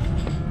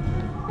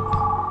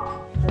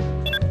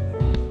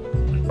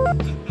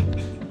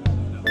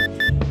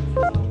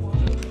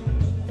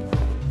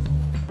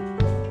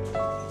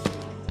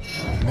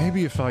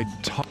 Maybe if I'd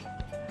talk...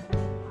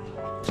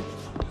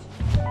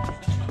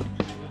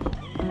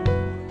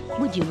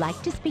 Would you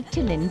like to speak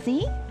to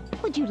Lindsay?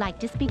 Would you like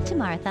to speak to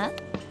Martha?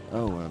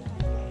 Oh,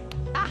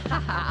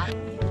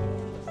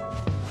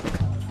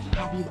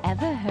 Have you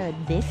ever heard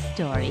this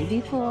story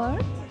before?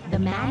 The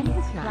man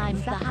who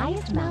climbs the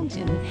highest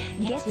mountain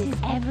gets his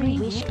every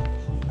wish.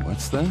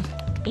 what's that?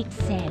 It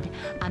said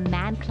a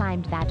man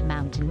climbed that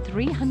mountain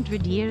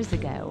 300 years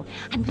ago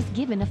and was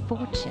given a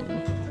fortune.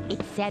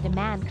 It said a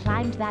man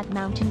climbed that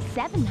mountain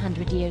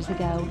 700 years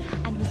ago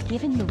and was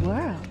given the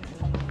world.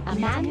 A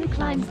man who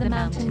climbs the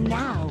mountain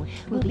now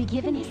will be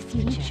given his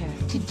future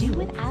to do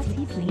with as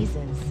he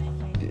pleases.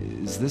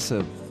 Is this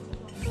a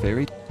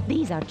fairy?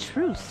 These are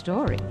true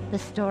stories. The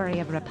story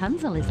of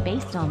Rapunzel is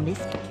based on this,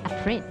 a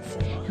prince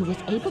who was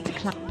able to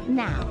climb.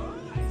 Now,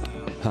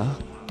 Huh?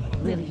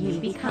 will you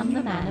become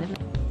the man of...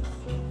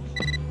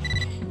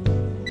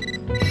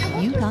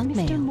 You got Mr.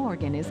 mail.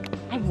 Morgan is...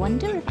 I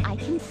wonder if I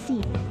can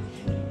see...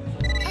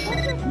 I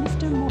wonder if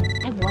Mr.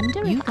 Morgan... I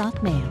wonder You if...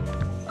 got mail.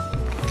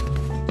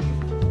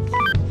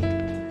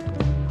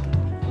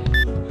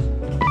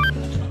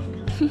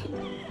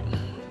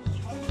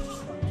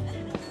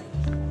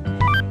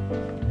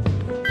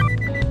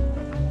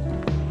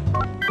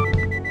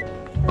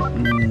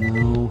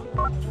 No.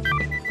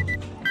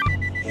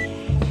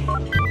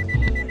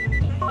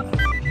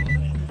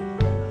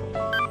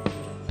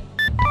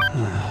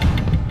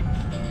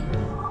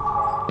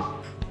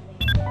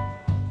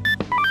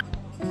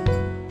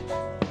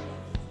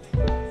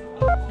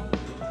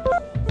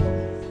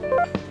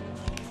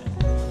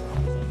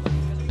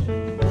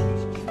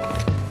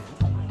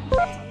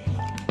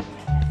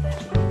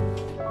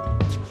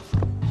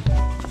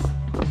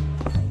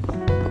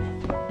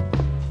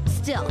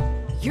 Still,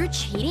 you're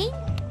cheating?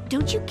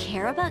 Don't you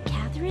care about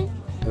Catherine?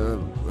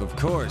 Of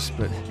course,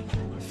 but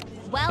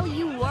Well,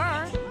 you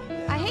were.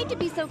 I hate to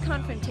be so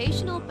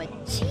confrontational, but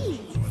geez.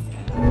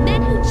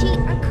 Men who cheat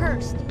are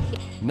cursed.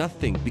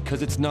 nothing,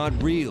 because it's not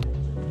real.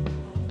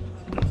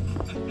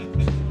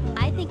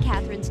 I think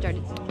Catherine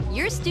started.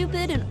 You're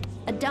stupid and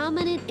a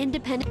dominant,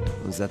 independent.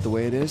 Is that the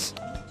way it is?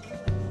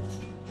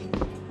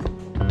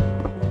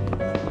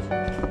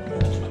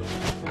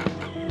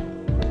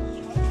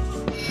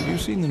 Have you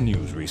seen the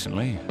news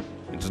recently?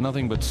 It's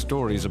nothing but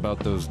stories about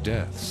those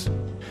deaths.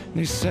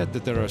 They said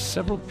that there are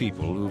several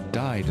people who've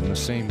died in the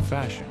same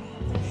fashion.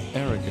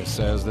 Erica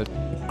says that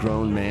A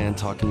grown man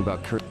talking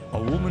about Kurt.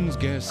 a woman's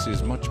guess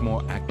is much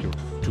more accurate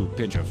to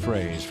pinch a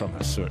phrase from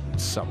a certain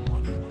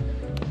someone.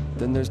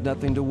 then there's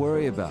nothing to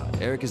worry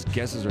about. Erica's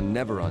guesses are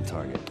never on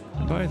target.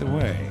 By the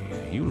way,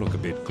 you look a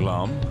bit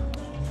glum.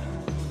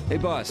 Hey,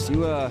 boss,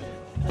 you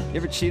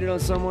ever cheated on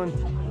someone?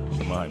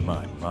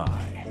 My.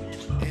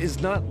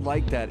 It's not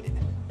like that.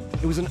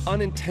 It was an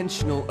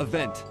unintentional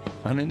event.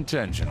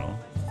 Unintentional?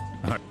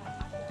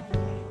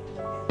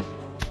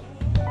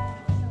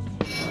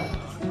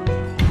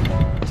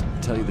 To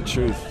tell you the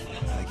truth,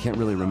 I can't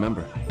really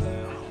remember.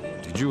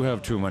 Did you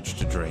have too much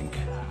to drink?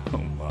 Oh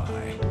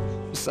my.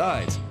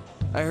 Besides,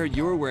 I heard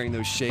you were wearing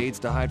those shades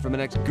to hide from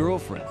an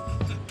ex-girlfriend.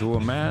 To a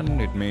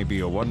man, it may be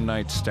a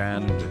one-night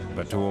stand,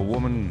 but to a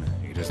woman,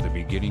 it is the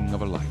beginning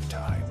of a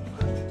lifetime.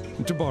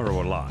 To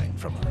borrow a line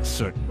from a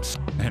certain...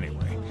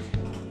 Anyway,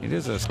 it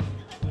is a...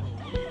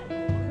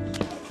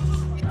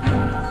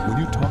 When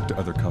you talk to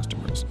other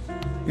customers,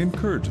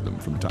 encourage them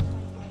from time.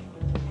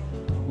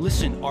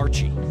 Listen,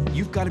 Archie,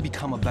 you've got to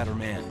become a better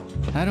man.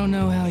 I don't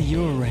know how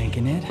you're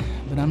ranking it,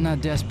 but I'm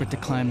not desperate to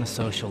climb the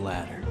social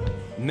ladder.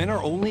 Men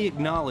are only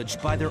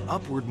acknowledged by their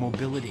upward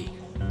mobility.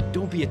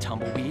 Don't be a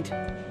tumbleweed.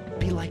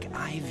 Be like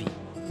Ivy,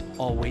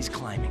 always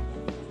climbing.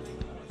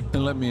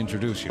 And let me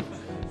introduce you.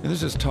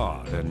 This is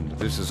Todd, and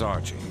this is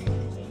Archie.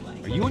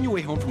 Are you on your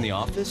way home from the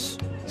office?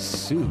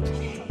 Suit?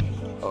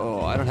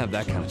 Oh, I don't have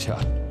that kind of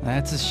job.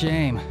 That's a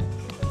shame.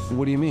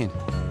 What do you mean?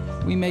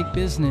 We make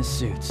business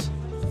suits.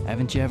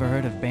 Haven't you ever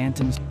heard of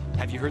Bantam's?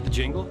 Have you heard the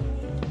jingle?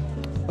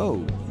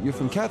 Oh, you're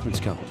from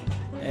Catherine's company.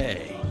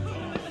 Hey,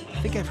 I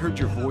think I've heard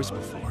your voice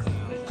before.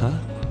 Huh?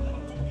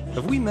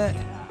 Have we met?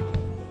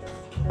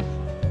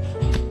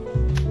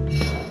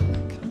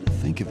 Come to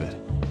think of it,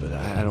 but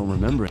I don't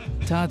remember it.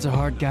 Todd's a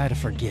hard guy to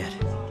forget.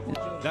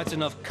 That's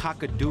enough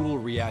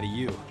cockadoodlery out of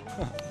you.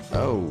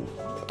 Oh.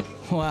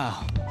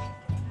 Wow.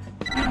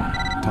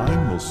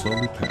 Time will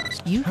slowly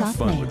pass. You Have got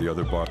fun mail. with the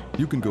other bar.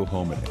 You can go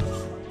home and...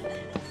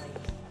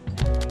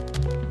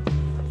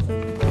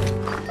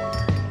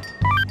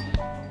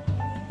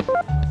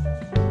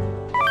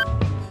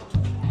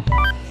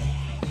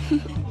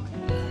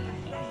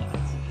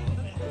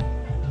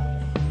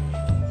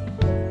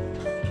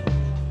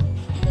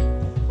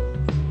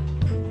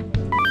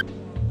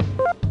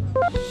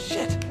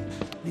 Shit!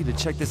 Need to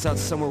check this out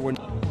somewhere where...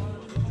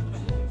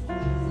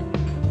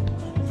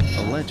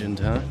 A legend,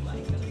 huh?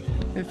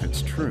 If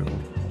it's true.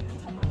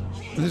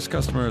 This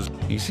customer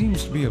he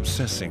seems to be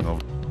obsessing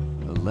over...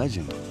 A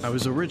legend? I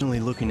was originally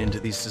looking into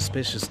these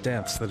suspicious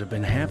deaths that have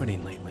been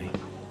happening lately.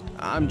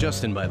 I'm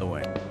Justin, by the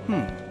way.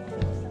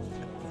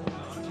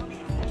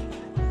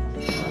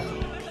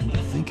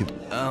 Think of...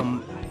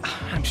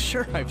 I'm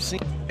sure I've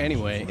seen...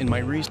 Anyway, in my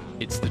research,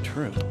 it's the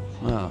truth.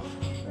 Wow.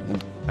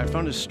 I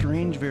found a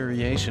strange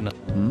variation of...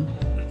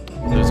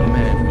 There's a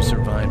man who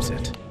survives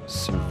it.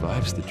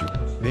 Survives the drip?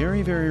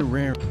 Very, very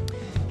rare.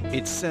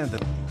 It's said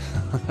that...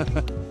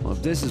 Well,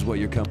 if this is what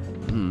you're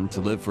coming...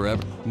 to live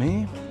forever.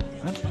 Me?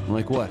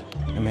 Like what?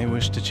 I may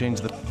wish to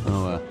change the...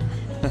 Oh,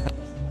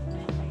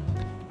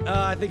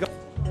 I think...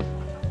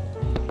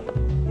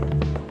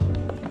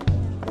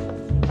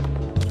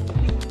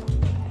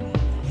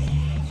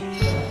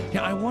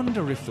 Yeah, I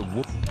wonder if the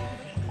woman...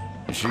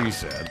 She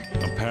said,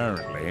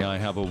 apparently I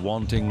have a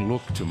wanting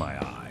look to my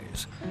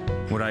eyes.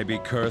 Would I be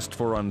cursed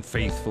for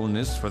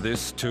unfaithfulness for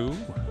this too?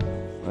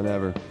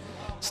 Whatever.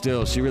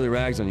 Still, she really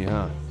rags on you,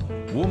 huh?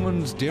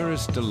 Woman's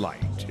dearest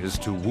delight is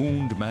to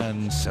wound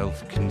man's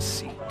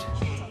self-conceit.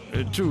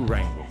 To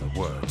wrangle the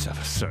words of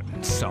a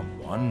certain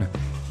someone.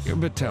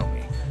 But tell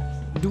me,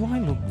 do I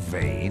look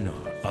vain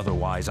or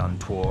otherwise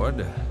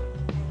untoward?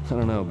 I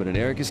don't know, but in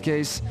Erica's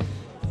case,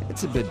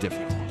 it's a bit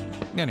different.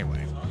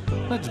 Anyway,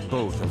 let's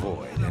both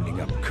avoid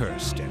ending up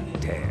cursed and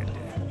dead.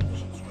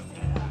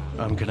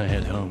 I'm gonna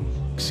head home.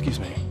 Excuse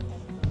me.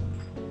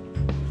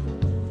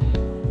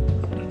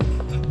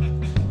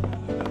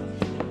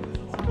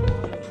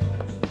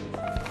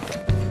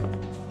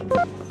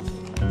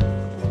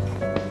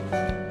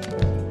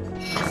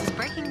 This is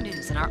breaking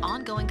news in our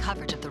ongoing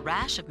coverage of the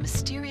rash of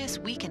mysterious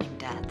weakening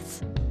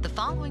deaths. The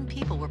following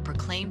people were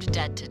proclaimed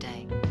dead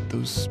today.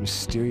 Those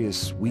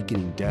mysterious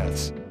weakening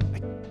deaths.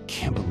 I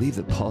can't believe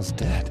that Paul's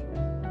dead.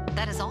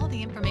 That is all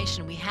the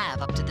information we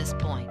have up to this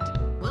point.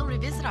 We'll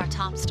revisit our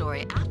top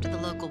story after the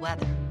local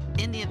weather,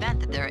 in the event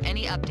that there are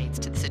any updates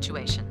to the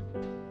situation.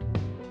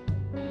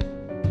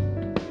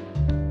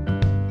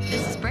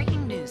 This is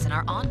breaking news in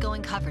our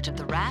ongoing coverage of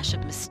the rash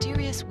of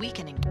mysterious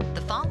weakening.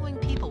 The following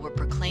people were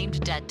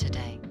proclaimed dead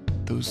today.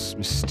 Those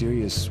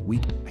mysterious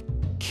I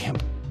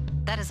can't...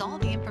 That is all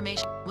the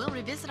information. We'll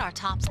revisit our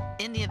tops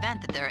in the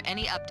event that there are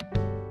any updates.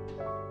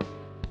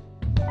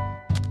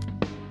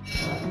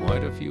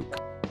 Quite a few...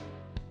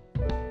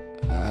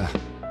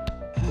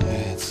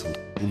 It's...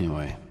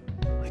 Anyway,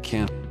 I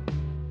can't...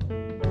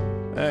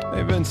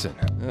 Hey, Vincent.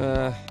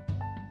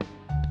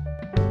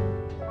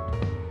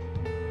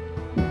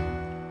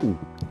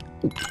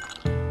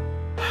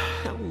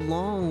 How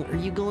long are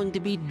you going to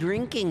be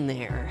drinking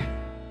there?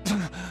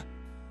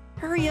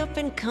 Hurry up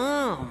and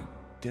come.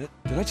 Did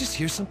I just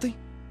hear something?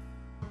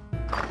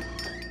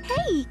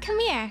 Hey, come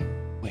here.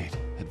 Wait,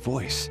 that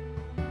voice.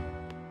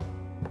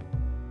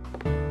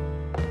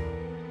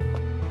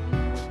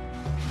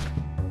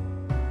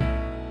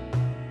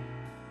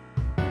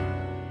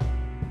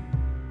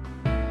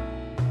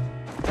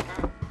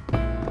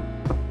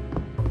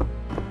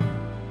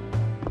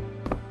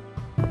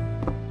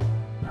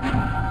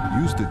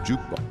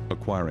 jukebox,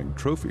 acquiring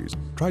trophies,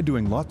 try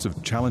doing lots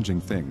of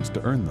challenging things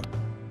to earn them.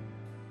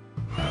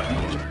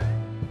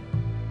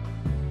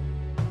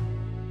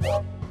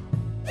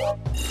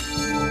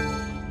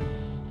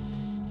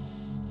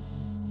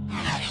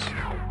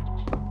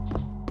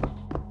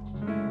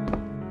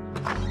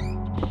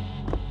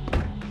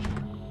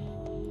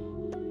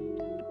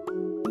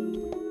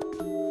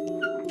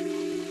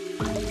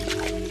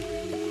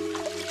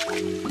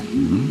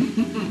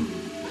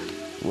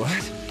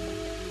 What?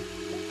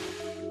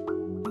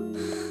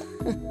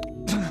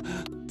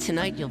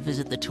 Tonight you'll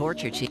visit the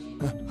torture chief.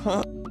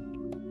 Huh?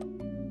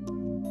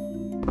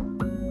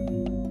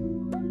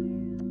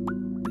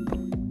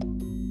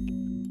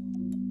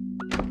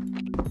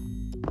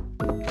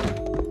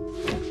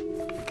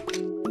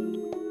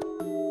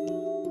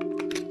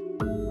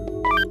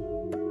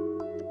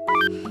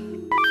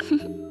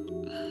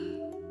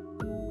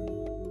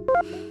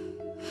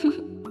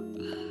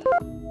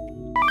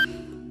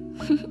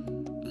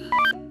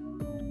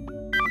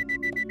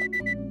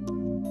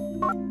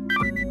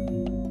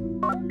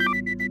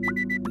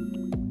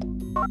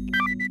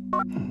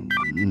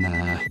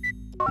 Nah.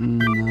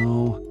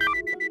 No.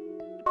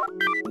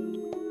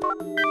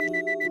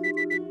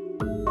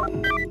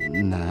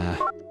 Nah.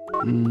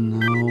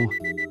 No.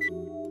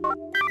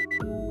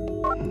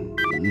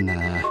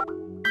 Nah.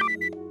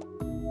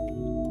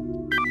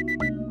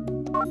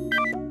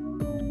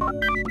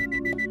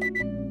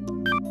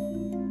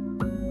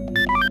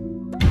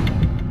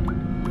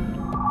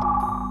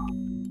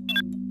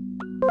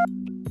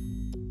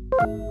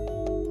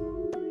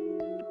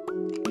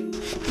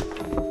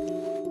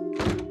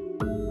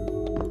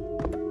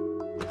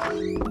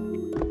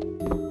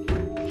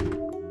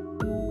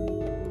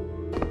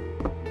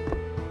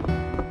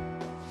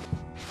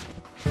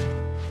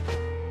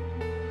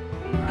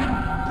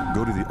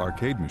 Go to the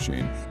arcade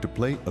machine to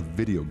play a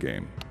video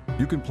game.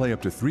 You can play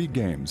up to 3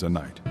 games a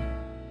night.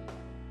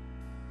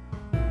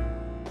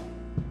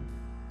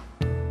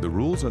 The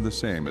rules are the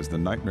same as the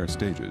Nightmare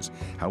stages.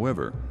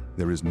 However,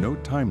 there is no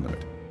time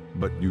limit,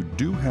 but you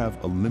do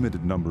have a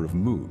limited number of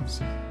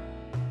moves.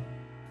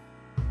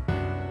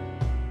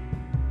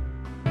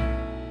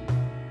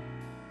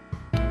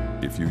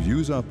 If you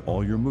use up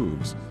all your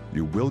moves,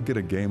 you will get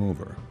a game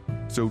over.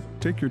 So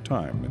take your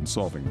time in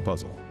solving the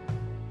puzzle.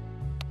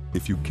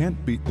 If you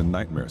can't beat the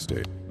Nightmare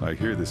stage, I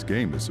hear this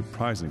game is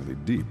surprisingly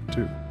deep,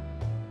 too.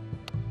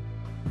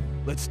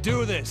 Let's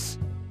do this!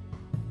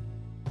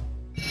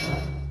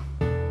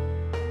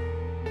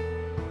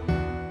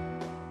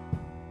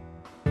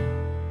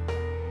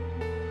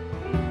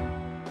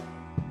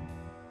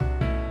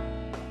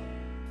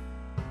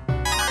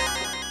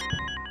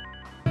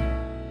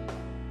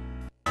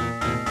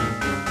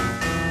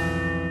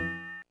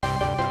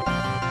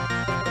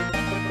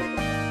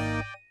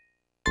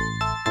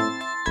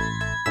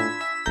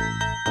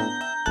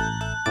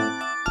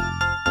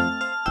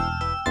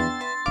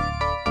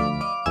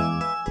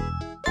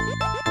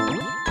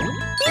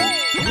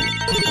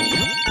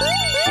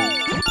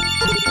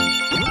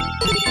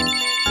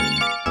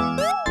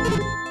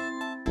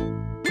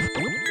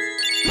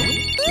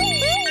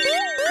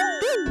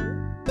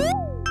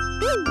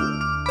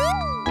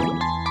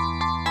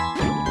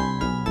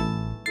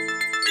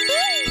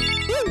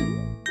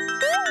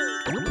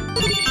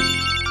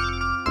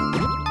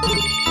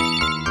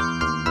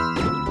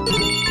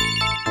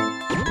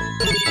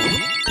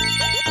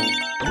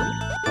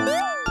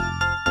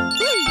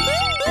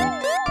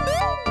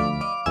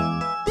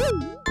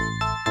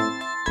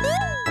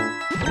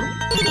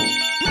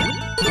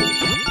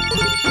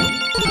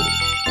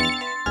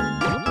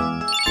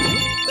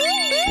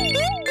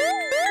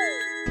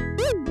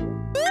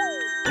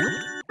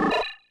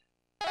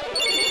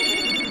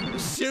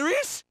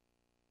 Serious?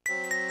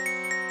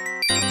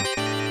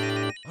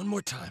 One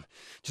more time.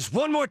 Just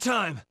one more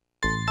time.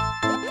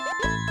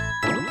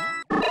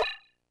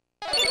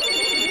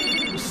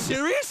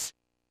 Serious?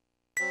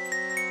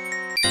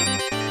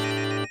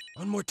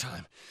 One more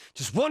time.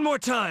 Just one more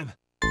time.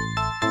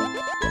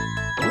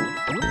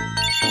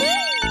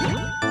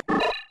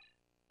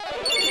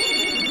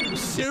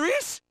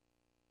 Serious?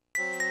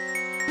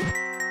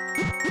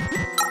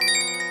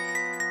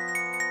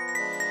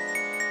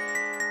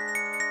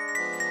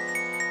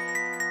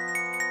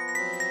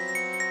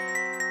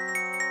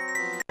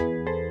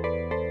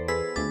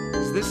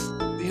 Is this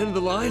the end of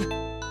the line?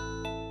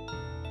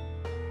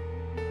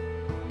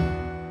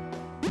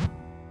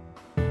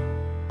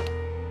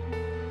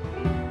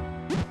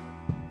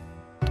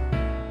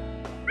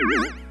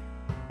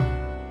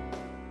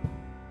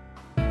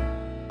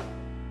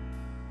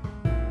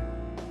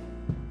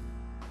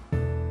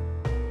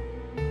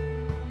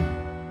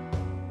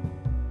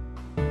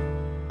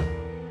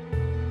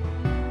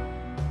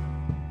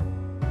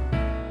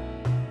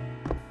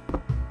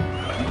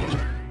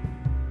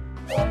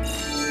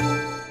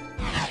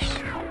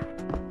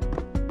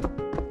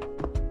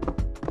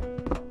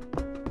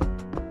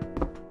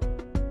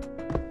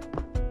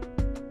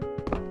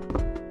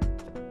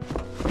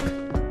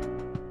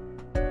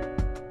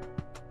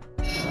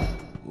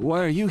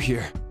 Why are you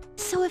here?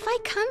 So if I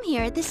come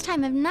here at this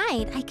time of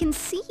night, I can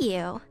see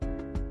you.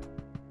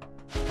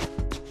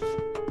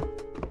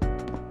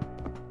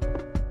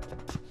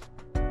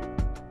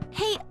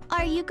 Hey,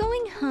 are you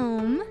going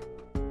home?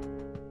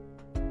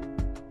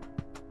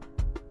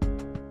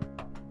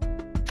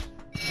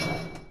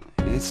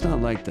 It's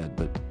not like that,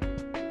 but...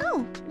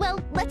 Oh, well,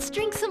 let's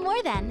drink some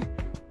more then.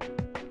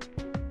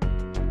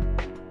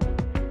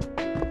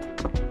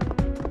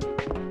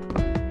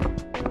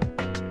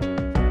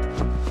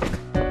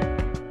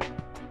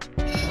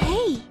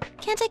 Hey,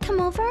 can't I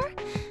come over?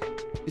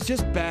 It's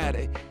just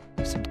bad.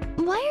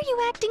 Why are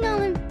you acting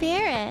all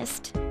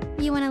embarrassed?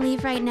 You want to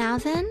leave right now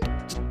then?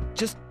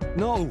 Just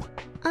no.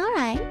 All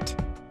right.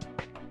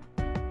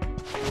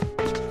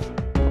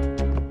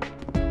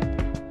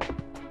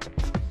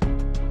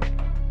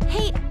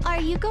 Hey, are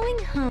you going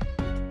home?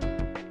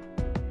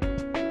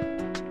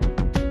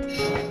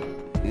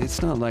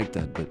 It's not like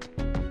that, but...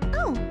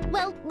 Oh,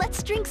 well,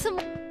 let's drink some...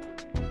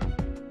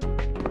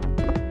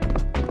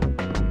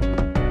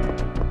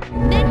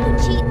 Men who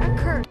cheat are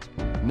cursed.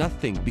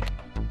 Nothing.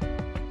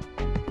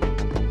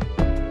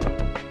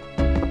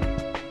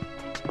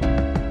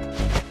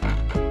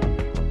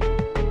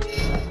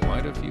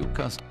 Quite a few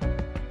customers.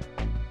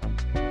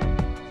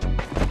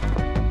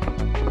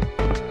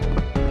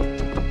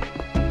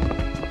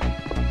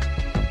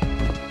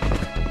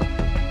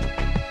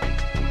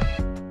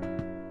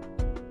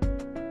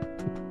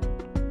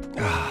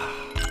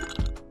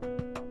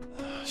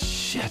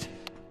 Shit.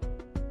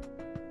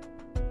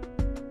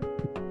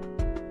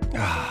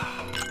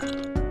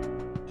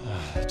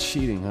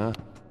 Cheating, huh?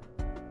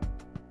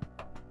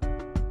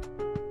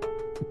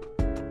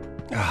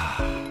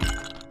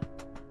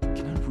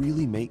 Can I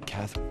really make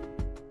Catherine?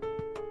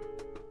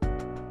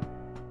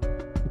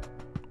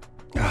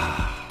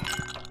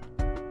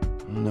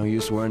 No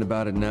use worrying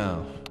about it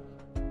now.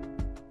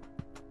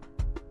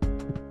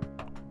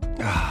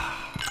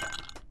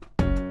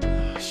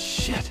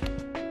 Shit.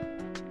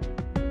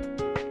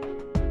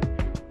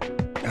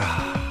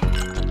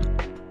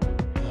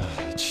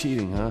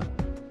 Cheating, huh?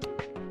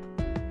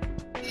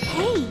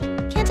 Hey,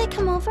 can't I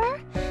come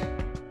over?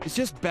 It's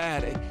just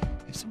bad.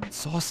 If someone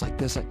saw us like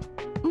this,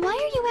 Why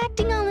are you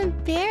acting all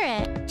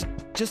embarrassed?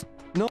 just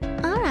no.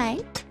 All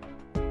right.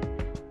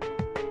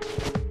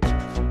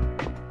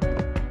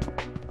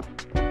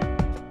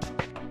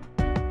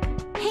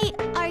 Hey,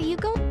 are you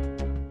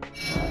going?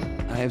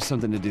 I have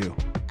something to do.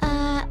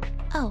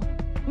 Oh.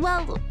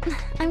 Well,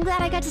 I'm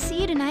glad I got to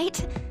see you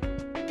tonight.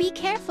 Be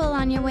careful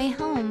on your way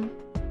home.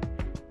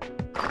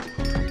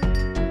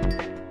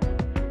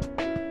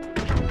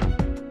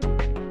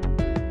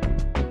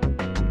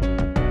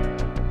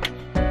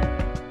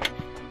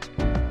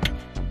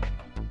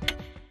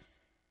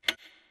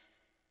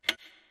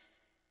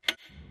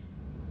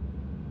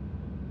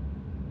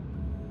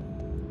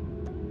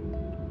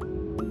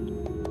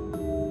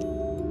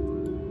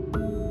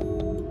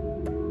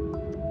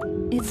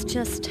 It's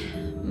just...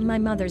 my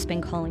mother's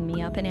been calling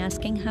me up and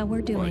asking how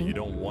we're doing. Why, you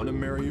don't want to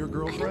marry your I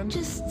don't girlfriend?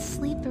 just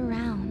sleep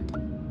around.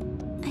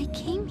 I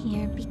came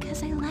here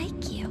because I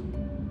like you.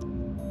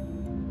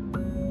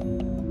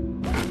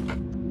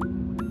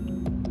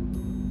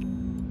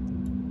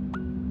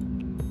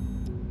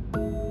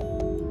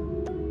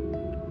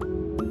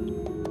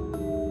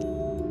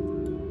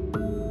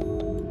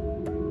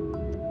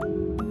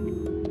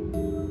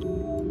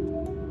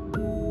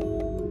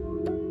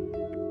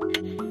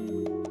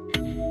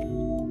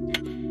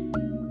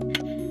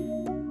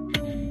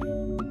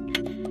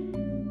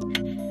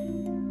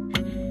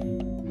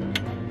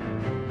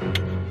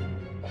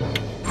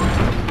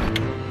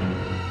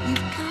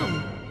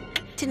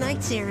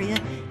 Tonight's area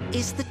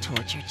is the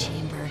torture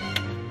chamber,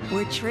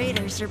 where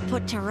traitors are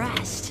put to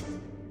rest.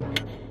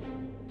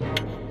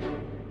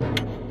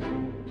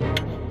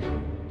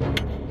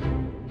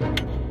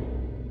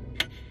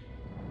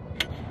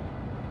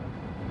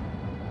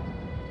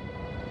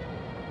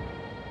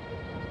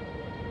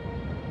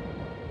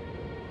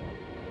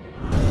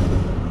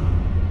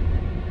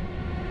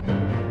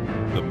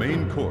 The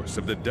main course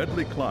of the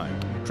deadly climb.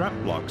 Trap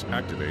blocks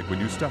activate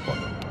when you step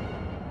on them.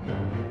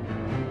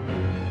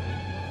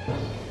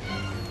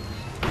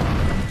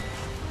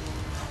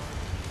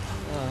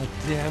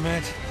 Damn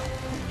it.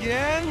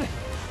 Again?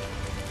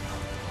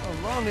 How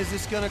long is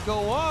this gonna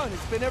go on?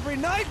 It's been every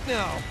night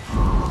now.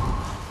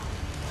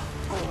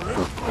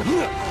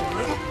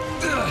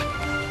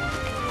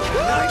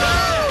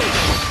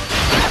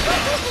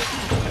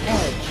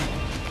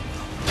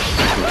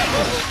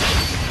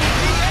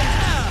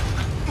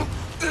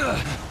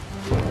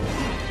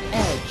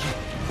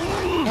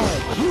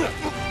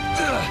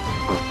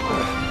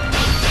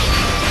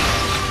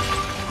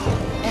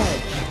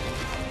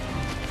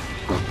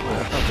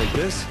 I'll take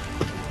this.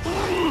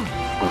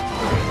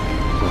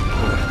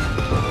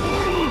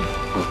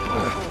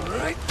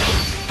 Alright.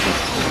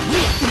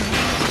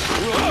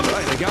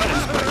 Alright, I got it.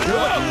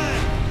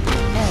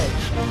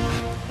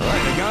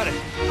 Alright, I got it.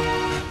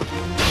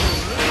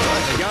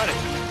 Alright, I got it.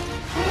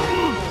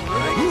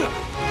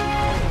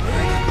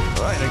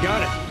 Alright, I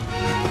got it.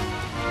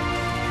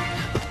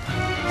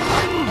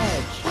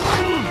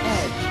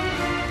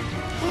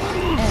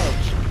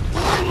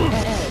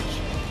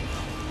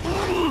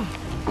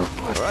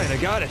 I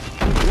got it.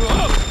 Whoa!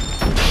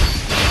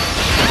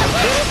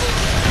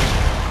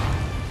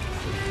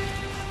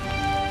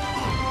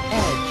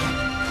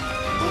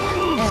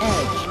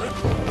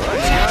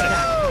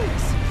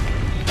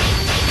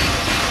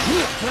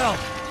 Well,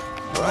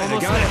 right, I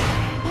got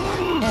it.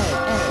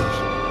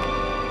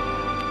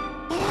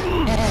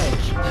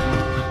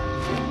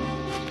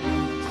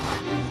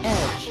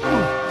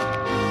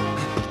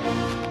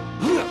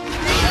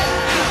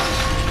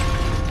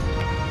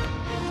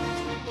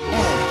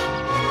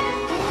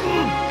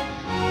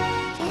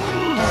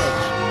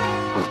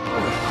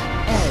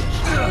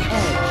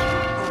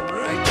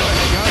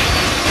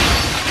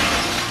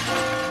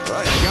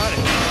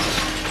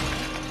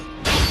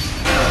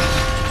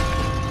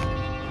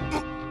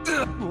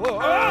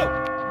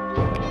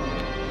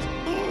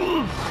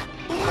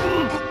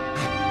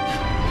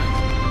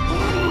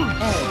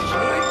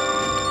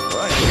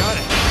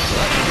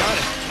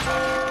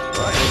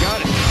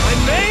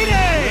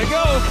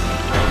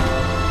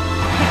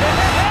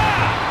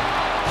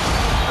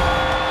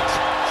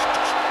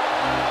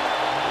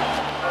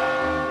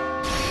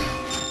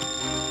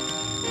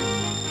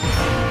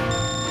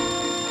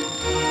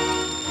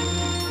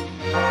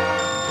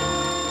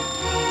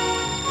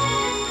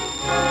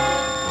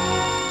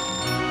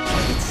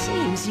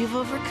 You've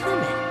overcome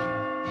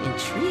it.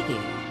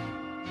 Intriguing.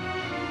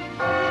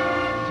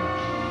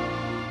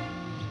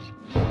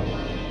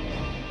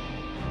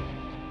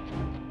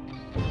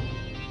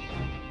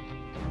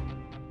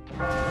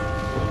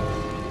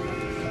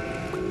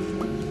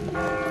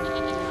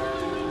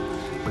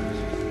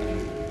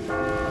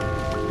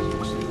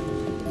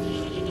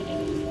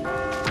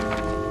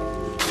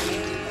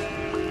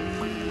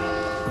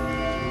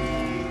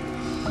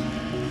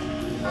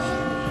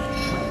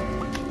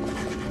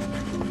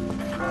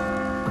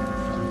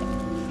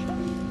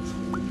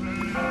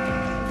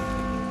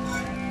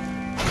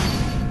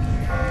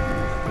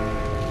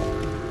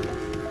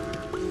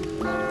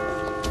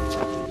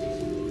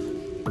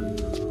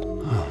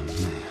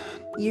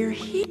 You're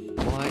here.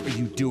 What are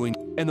you doing?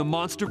 And the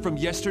monster from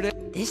yesterday?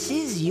 This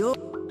is your...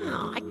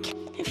 Oh, I can't...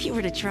 If you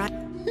were to try...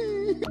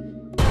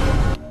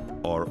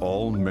 Are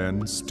all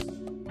men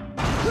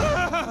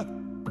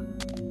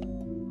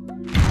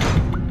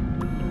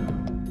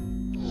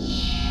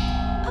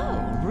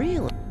Oh,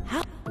 really?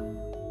 How...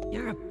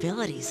 Your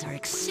abilities are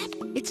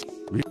accepted. It's...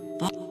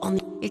 on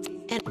the... It's...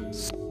 And...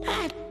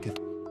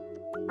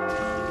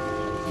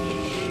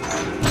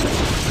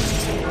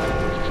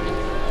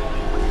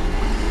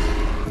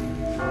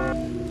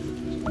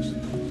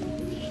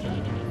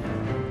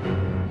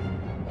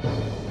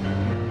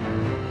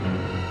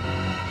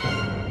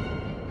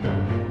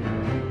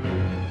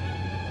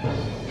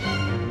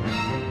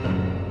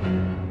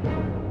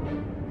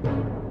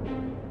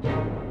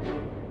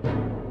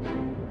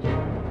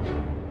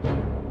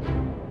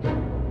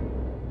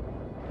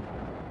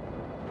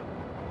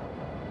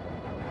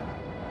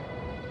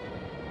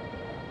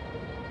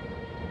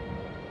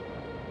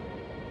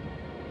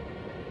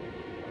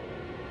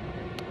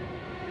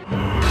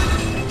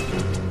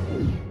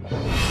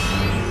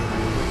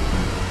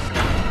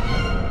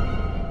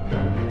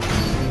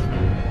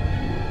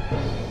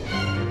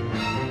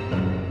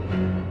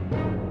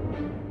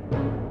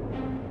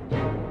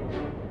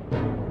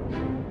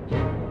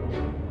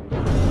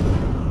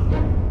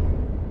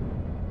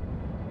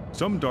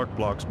 Some dark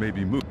blocks may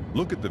be moved.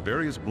 Look at the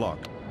various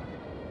blocks.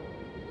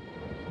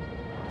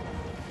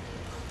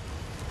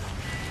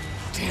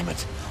 Damn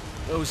it.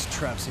 Those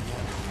traps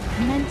again.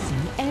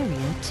 Commencing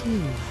Area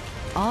 2.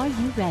 Are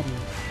you ready?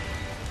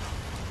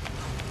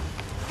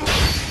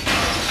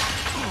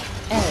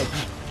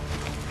 Edge.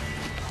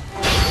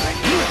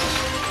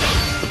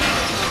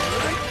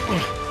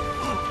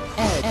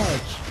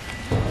 Edge.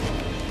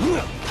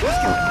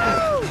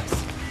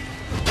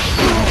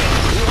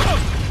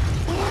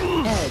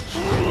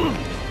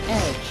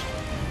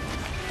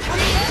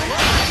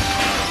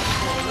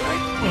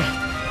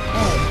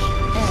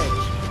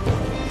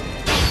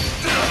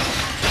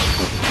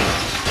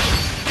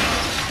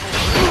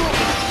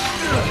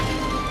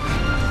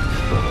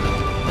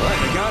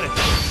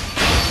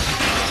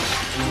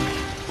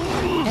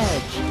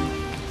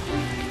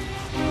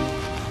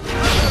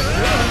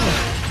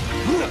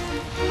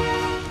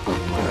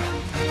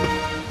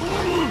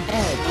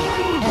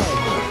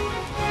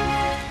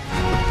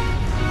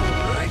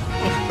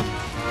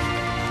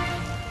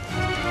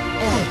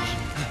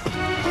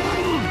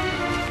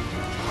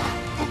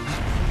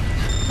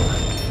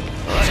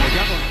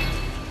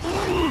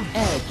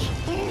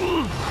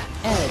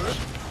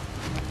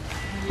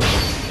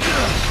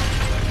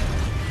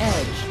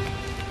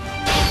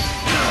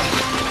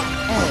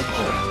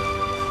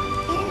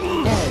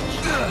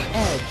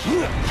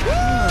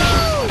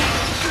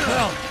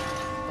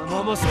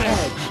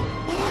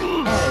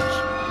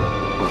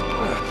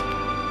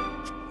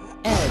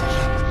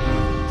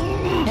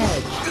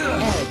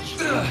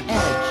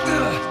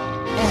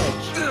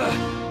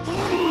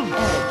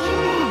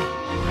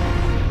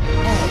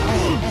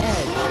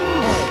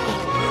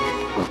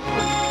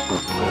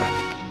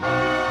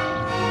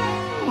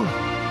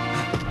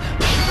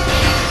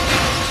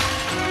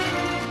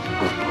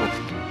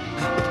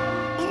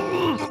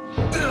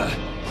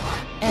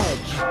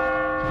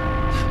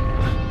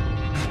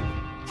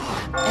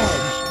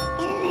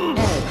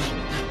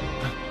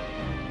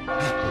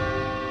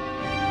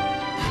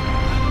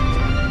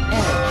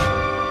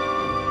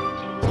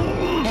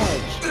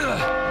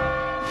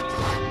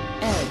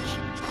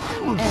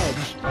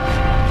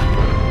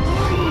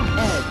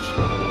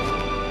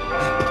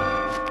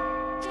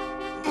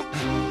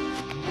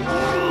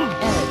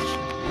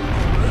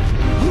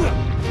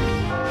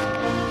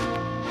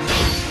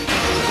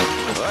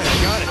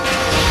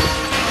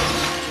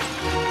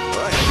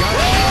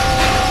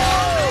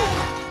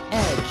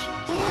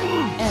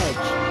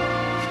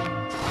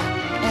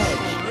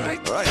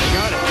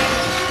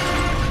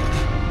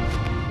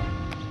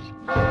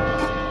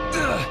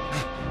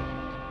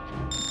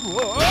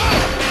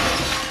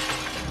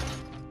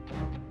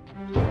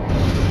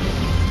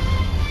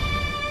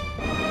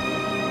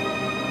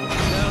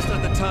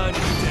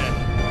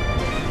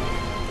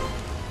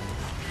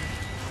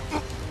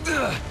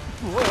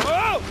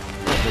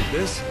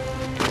 this.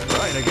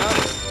 Right, I got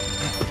it.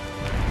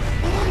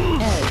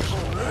 Edge.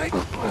 All right.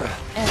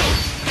 Edge.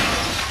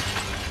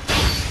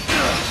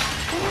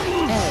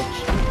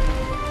 Edge.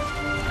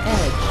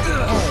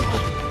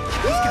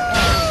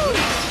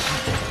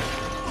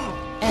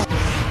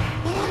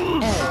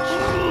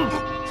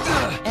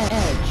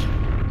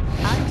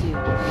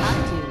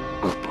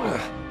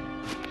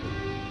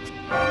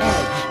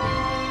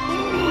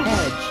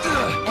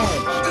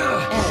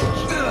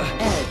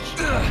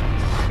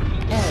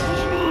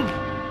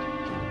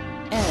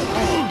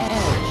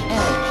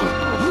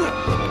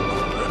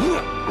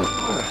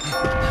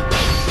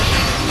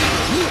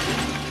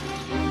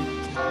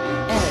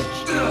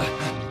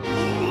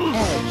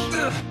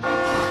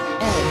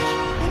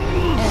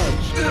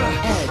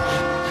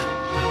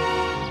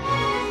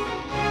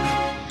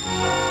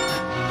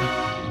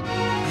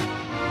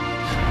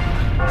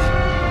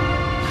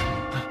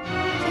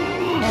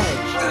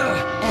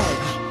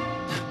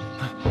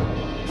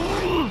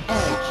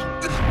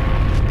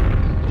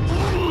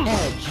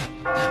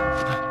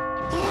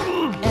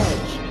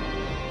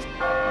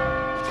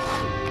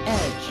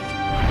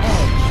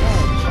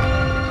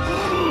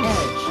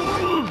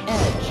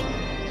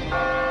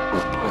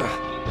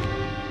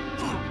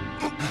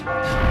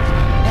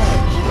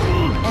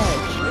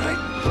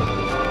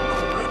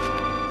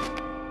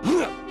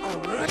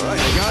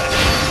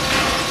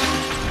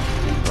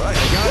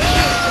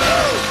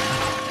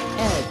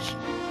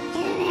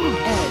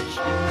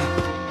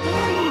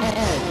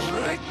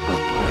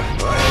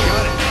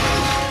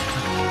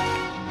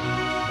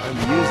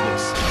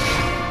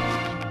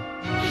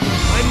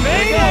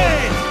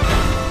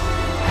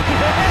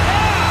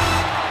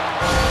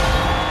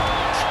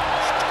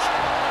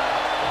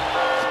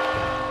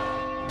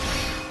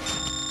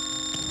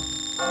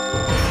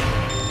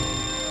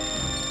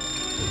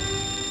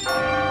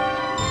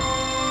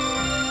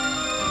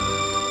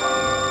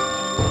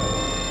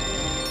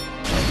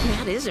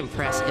 That is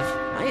impressive.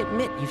 I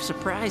admit, you've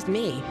surprised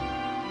me.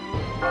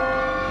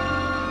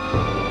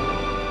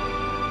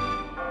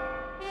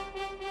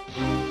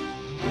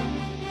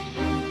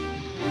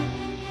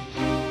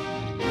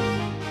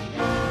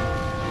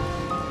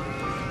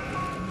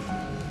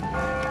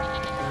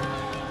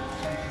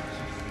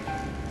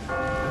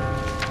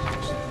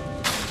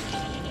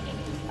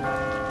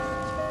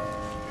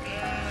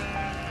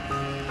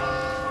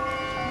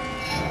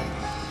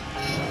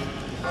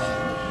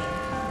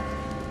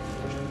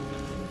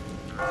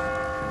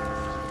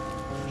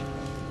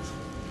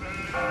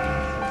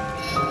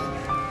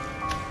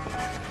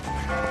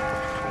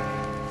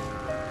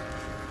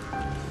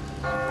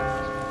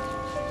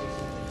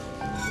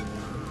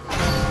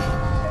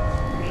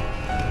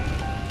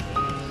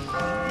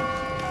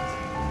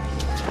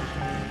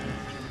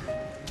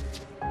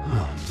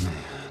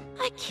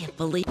 Can't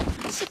believe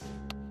this.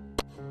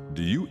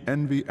 Do you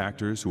envy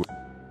actors who...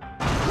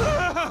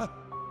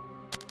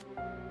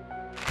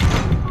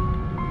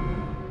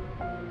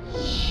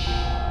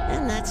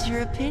 And that's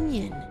your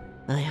opinion.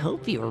 I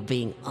hope you were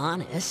being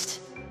honest.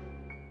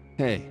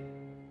 Hey,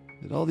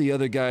 did all the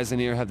other guys in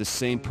here have the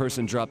same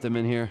person drop them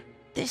in here?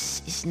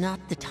 This is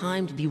not the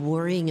time to be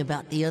worrying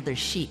about the other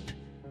sheep.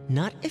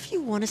 Not if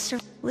you want to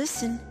survive.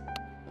 Listen.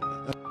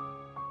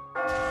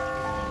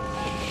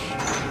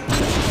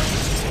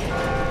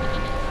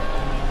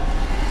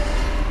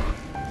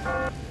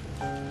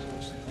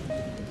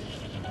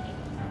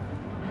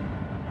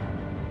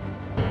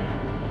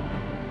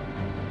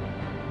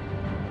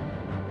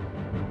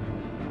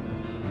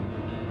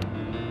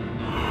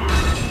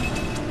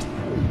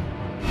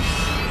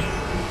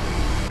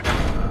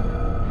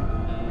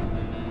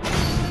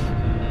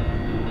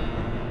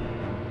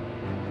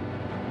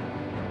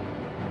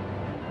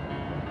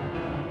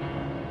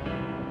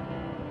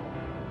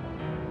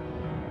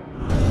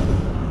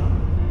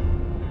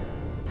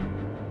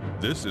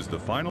 This is the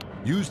final.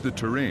 Use the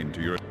terrain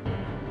to your...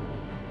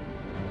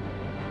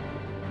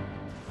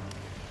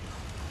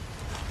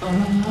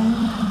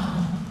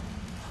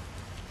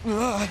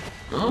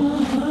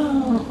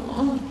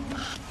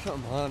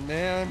 Come on,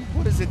 man.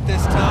 What is it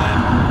this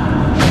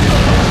time?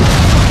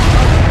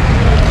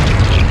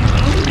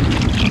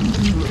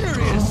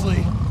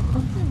 Seriously?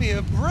 Give me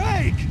a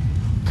break!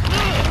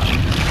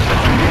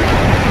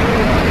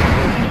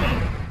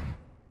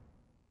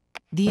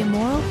 The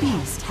immoral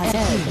beast has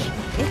appeared.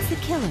 It's the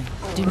killer.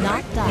 Do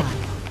not die.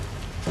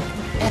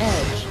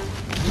 Edge.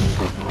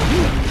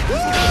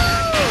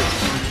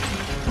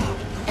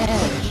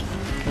 Edge.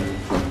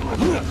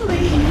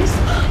 Please,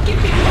 give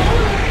me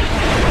more.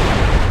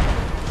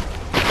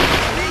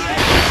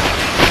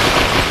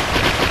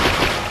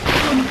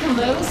 Come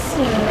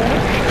closer.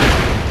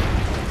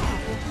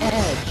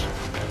 Edge.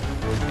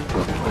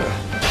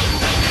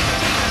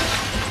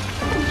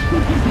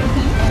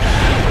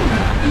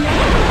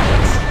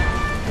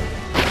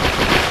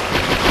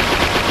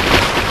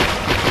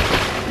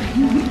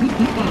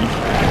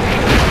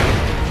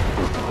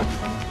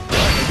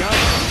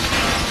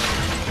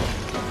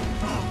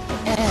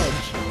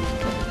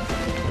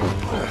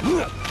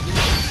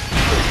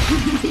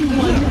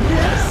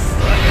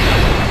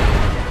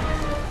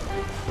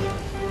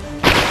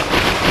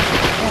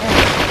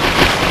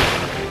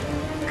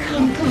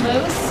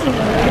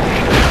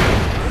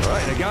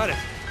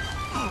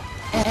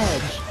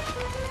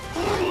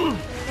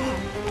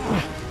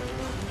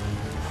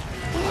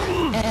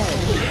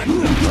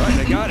 Alright,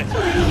 I got it.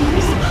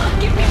 Please,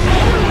 give me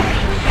more.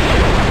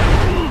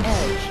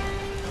 Edge.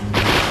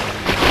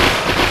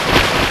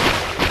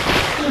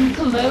 Come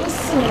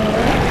closer.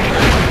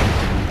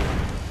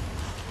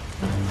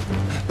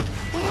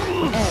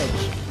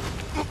 Edge.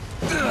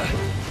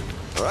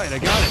 Alright, I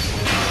got it.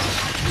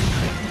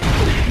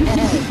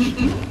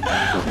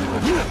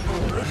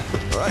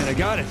 Alright, I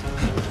got it.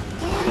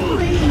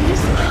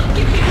 Please,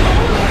 give me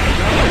more.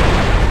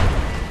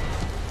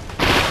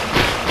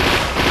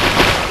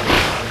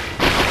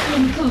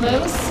 Come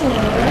closer.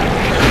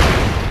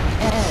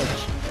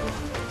 Edge.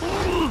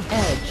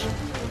 Edge.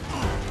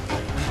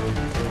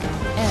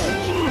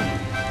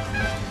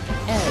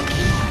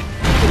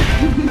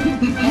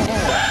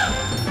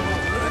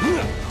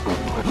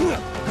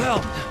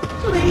 Help!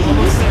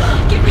 Please,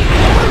 give me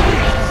more.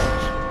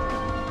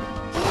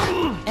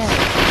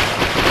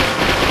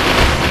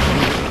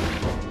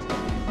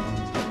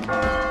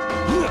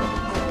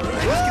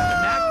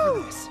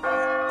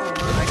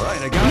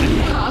 Alright, I got it.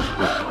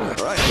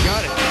 Alright, I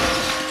got it.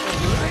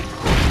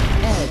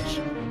 Edge.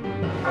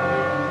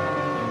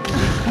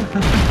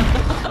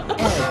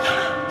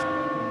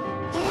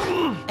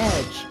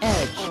 Edge.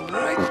 Edge.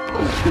 Alright,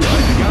 I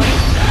got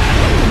it.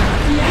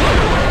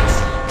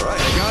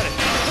 Alright, I got it.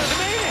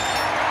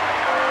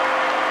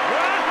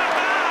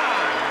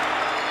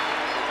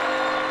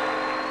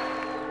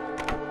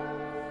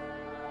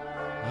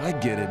 I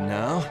get it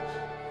now.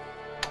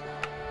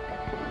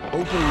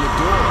 Opening the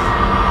door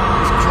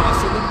is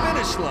crossing the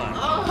finish line.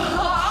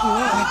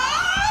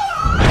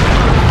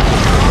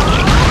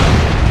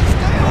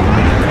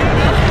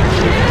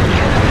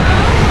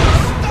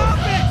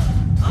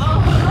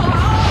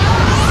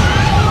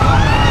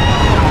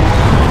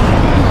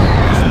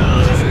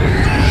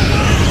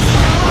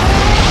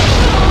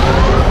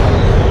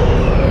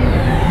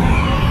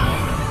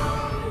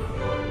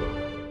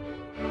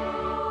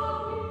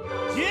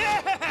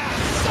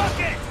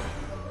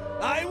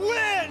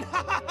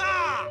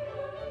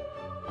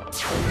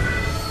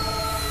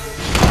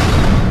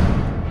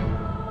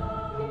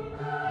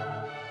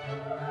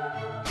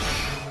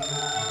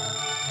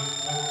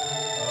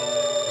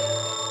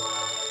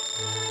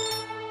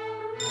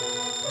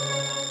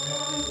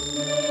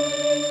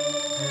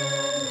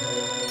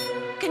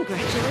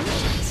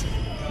 Congratulations.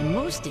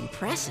 Most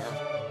impressive.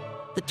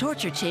 The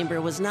torture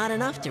chamber was not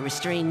enough to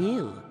restrain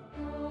you.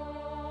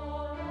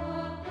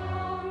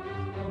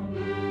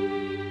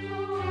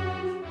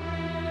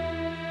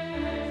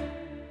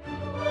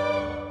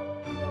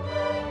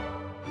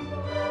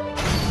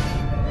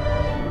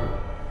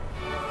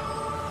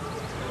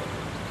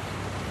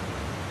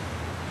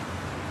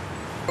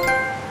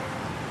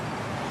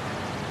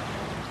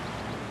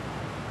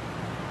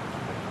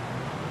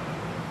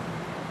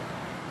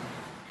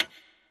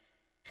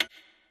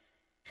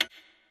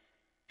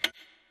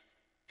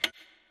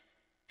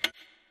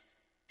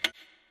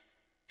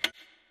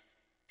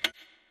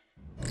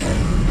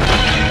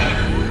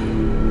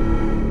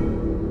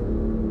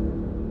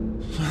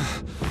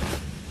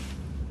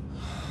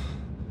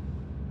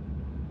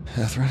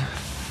 Catherine?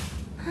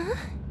 Huh?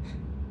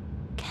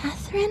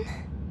 Catherine?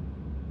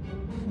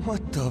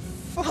 What the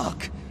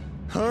fuck?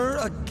 Her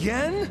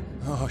again?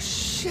 Oh,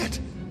 shit.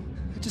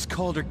 I just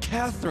called her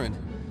Catherine.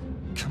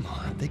 Come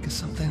on, think of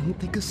something.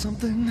 Think of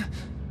something.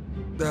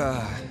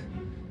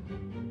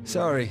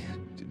 Sorry.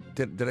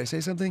 Did I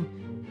say something?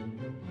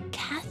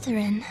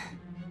 Catherine.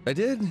 I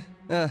did?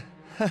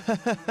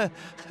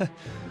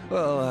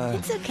 Well,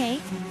 It's okay.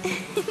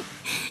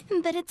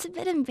 But it's a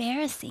bit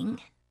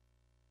embarrassing.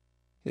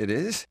 It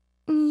is?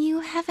 You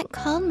haven't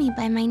called me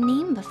by my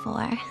name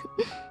before.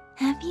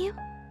 Have you?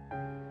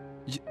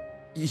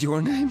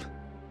 Your name?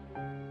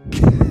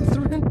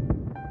 Catherine?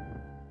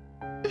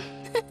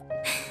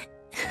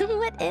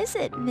 What is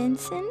it,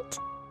 Vincent?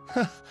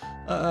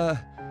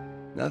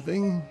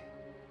 Nothing.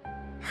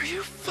 Are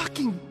you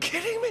fucking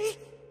kidding me?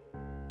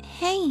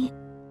 Hey,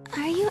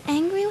 are you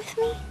angry with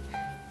me?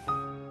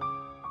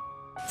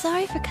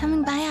 Sorry for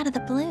coming by out of the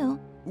blue.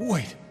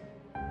 Wait,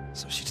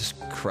 so she just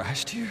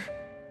crashed here?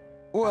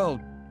 Well,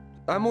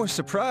 I'm more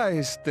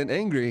surprised than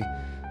angry.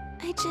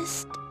 I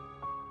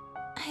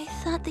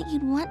thought that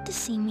you'd want to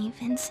see me,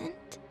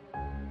 Vincent.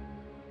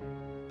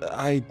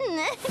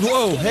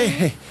 Whoa,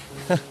 hey!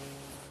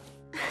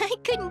 I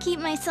couldn't keep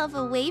myself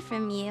away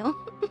from you.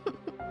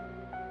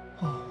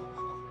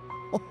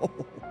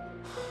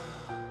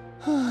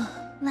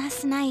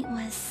 Last night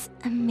was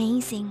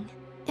amazing.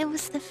 It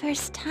was the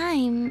first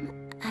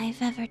time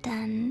I've ever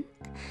done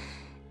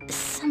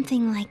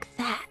something like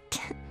that.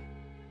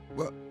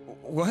 What?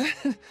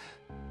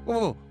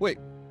 Whoa, wait.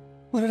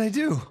 What did I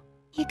do?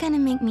 You're gonna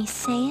make me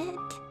say it?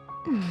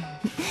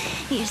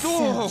 You're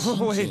so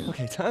Whoa, wait, kinky.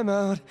 okay, time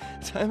out.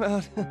 Time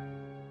out.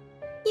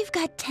 You've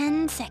got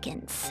 10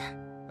 seconds.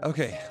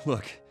 Okay,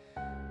 look.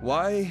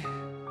 Why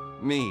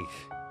me?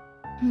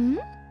 Hmm?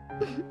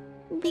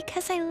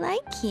 Because I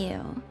like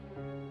you.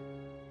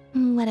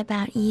 What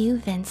about you,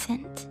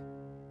 Vincent?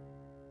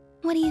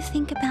 What do you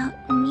think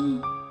about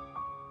me?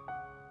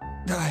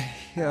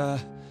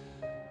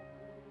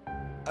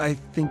 I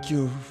think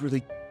you're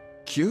really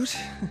cute.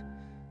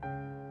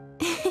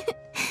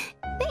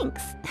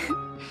 Thanks.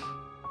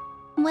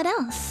 What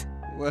else?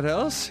 What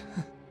else?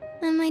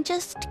 Am I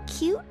just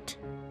cute?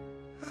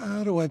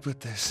 How do I put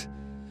this?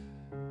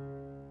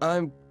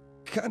 I'm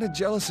kinda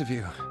jealous of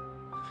you.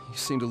 You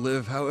seem to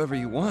live however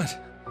you want.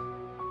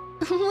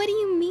 What do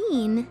you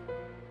mean?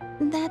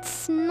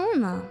 That's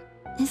normal,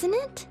 isn't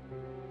it?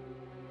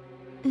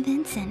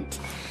 Vincent,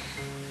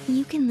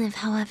 you can live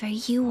however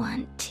you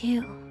want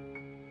too.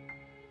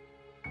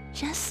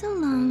 Just so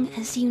long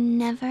as you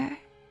never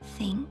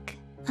think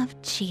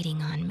of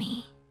cheating on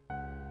me.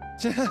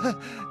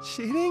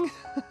 Cheating?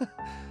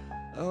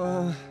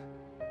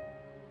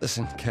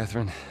 Listen,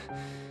 Catherine.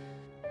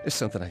 There's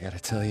something I gotta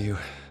tell you.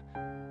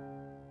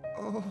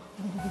 Oh,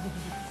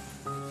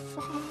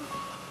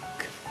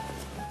 fuck.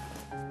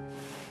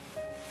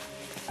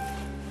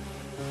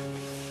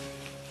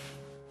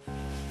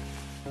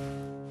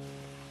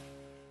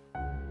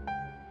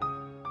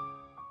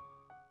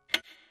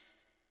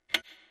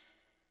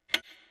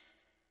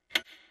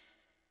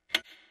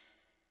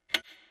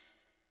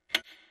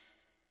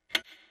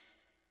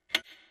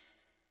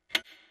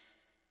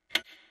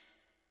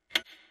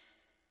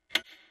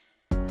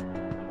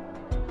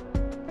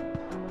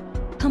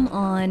 Come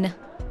on.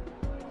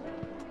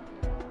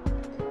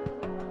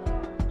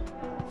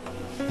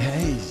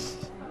 Hey.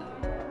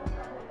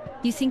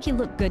 You think you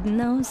look good in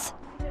those?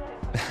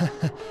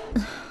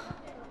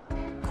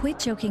 Quit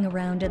joking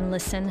around and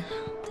listen.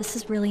 This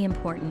is really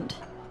important.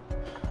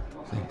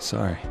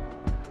 Sorry.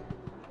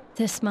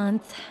 This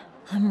month,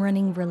 I'm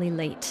running really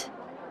late.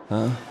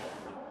 Huh?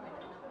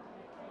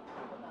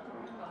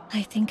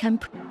 I think I'm...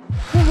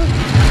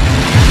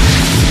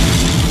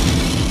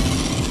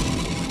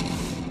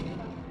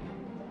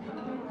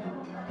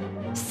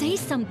 Say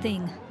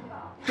something.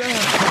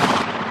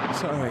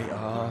 Sorry,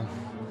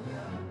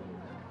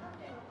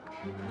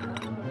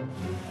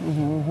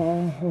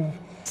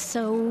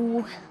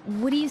 So,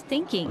 what are you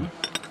thinking?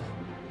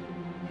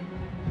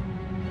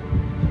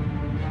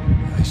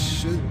 I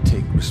should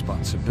take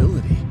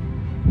responsibility.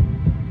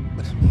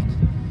 But I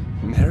mean,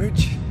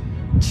 marriage?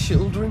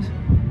 Children?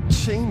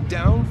 Chained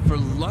down for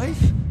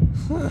life?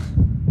 Huh.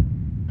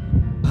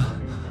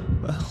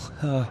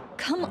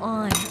 Come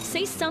on,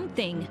 say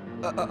something.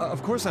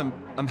 Of course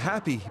I'm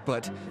happy,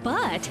 but...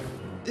 But?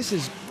 This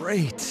is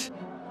great.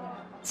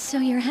 So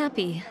you're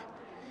happy.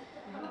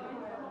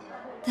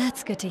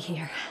 That's good to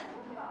hear.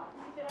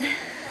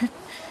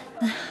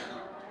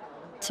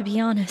 To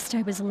be honest,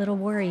 I was a little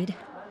worried.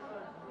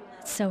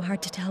 It's so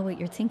hard to tell what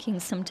you're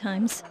thinking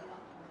sometimes.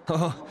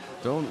 Oh,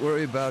 don't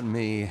worry about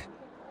me.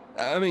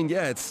 I mean,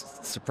 yeah, it's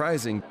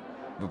surprising,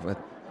 but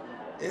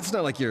it's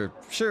not like you're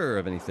sure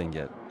of anything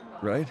yet,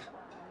 right?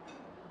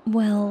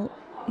 Well,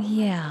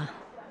 yeah.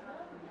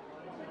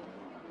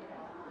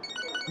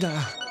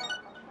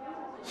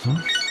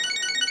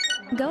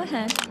 Go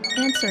ahead,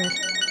 answer it.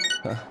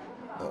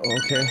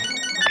 Okay.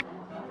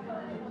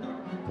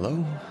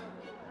 Hello?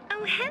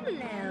 Oh,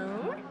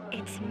 hello.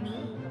 It's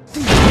me.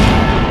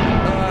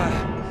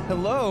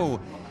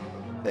 Hello.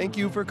 Thank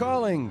you for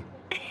calling.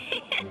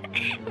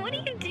 What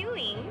are you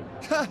doing?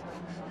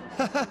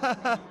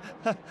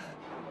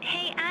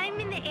 Hey, I'm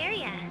in the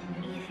area.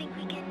 You think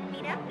we can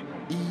meet up?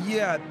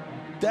 Yeah,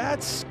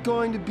 that's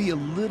going to be a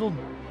little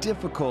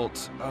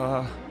difficult.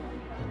 Aw,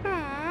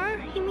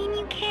 you mean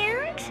you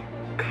can't?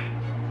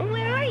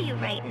 Where are you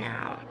right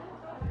now?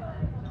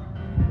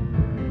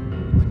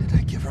 When did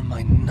I give her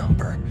my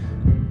number?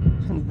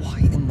 And why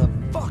in the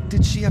fuck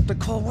did she have to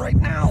call right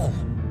now?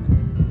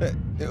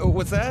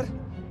 What's that?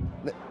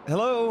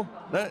 Hello?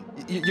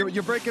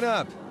 You're breaking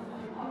up.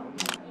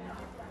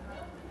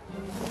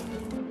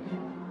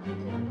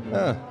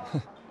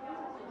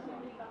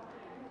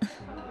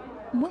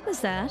 What was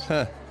that?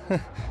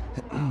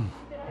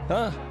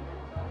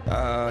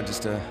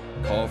 Just a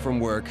call from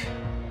work.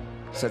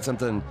 Said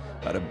something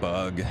about a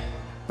bug,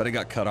 but it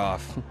got cut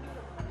off.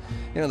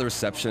 You know, the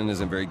reception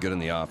isn't very good in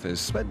the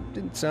office, but it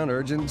didn't sound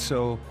urgent,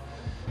 so...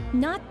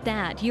 Not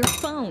that, your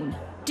phone.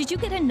 Did you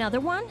get another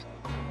one?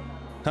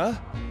 Huh?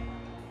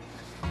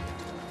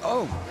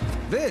 Oh,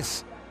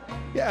 this!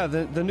 Yeah,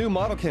 the new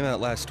model came out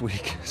last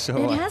week, so...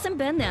 It hasn't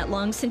been that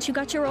long since you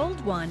got your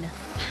old one.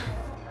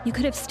 You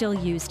could have still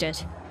used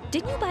it.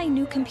 Didn't you buy a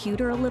new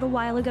computer a little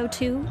while ago,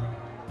 too?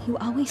 You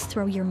always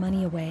throw your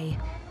money away.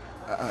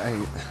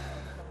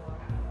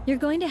 You're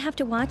going to have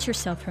to watch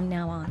yourself from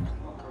now on.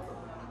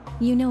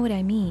 You know what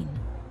I mean,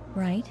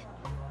 right?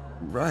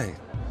 Right.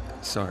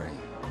 Sorry.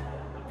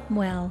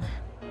 Well,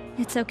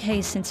 it's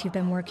okay since you've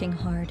been working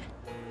hard.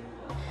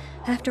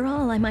 After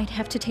all, I might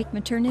have to take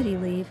maternity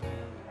leave.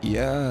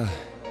 Yeah,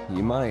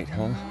 you might,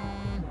 huh?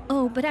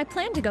 Oh, but I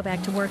plan to go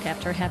back to work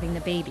after having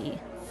the baby.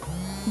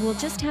 We'll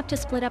just have to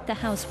split up the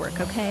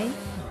housework, okay?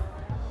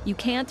 You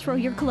can't throw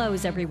your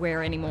clothes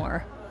everywhere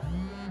anymore.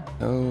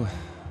 Oh,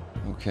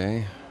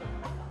 okay.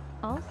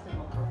 Also,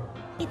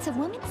 it's a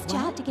woman's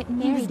job to get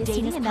married as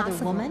soon as another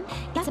possible. woman?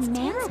 It's a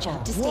man's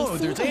job to stay Whoa,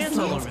 single there's as ants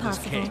long all as over this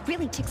possible. cake. It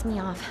really ticks me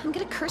off. I'm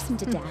gonna curse him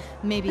to death.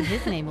 Maybe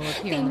his name will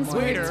appear in Famous the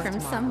words mornings from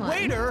tomorrow. someone.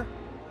 Waiter!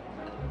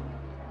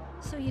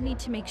 So you need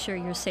to make sure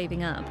you're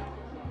saving up.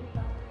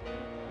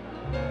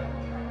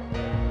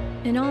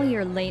 And all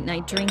your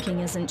late-night drinking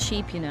isn't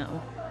cheap, you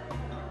know.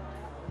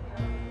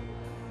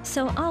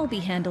 So I'll be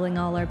handling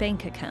all our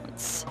bank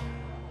accounts.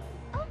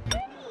 Oh,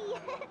 goody!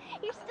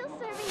 You're still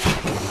serving.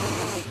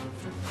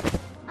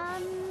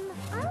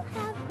 I'll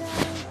have the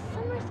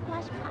summer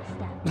squash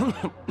pasta.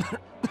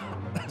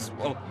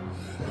 Well,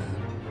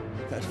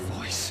 that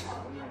voice.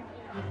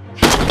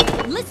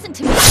 Listen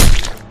to me!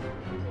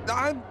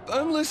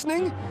 I'm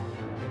listening.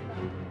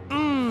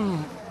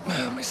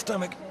 My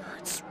stomach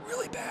hurts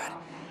really bad.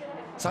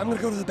 So I'm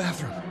gonna go to the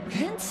bathroom.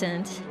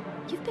 Vincent,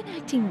 you've been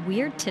acting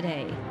weird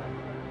today.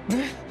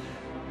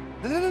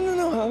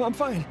 No, I'm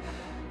fine.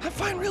 I'm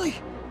fine, really.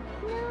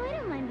 No, I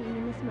don't mind being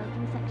in the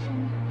smoking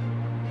section.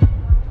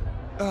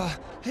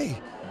 Hey,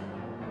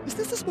 is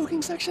this the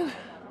smoking section?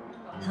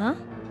 Huh?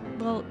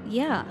 Well,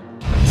 yeah.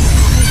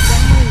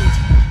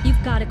 Right.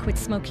 You've got to quit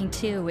smoking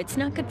too. It's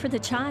not good for the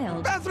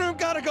child. Bathroom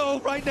gotta go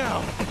right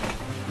now.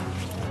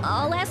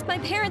 I'll ask my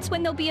parents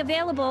when they'll be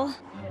available.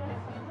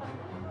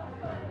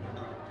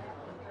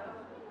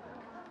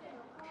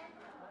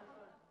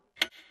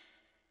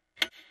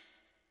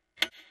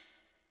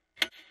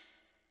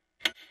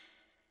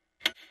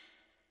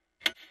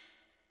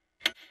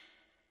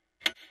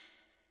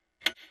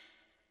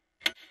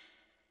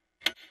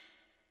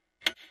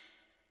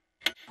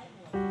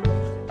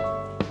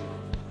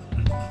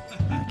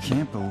 I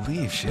can't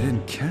believe she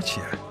didn't catch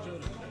you.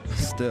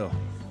 Still,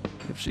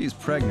 if she's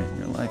pregnant,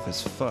 your life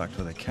is fucked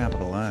with a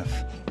capital F.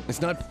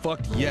 It's not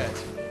fucked yet.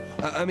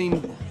 I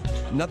mean,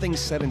 nothing's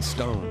set in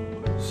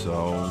stone.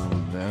 So,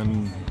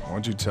 then,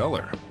 what'd you tell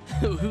her?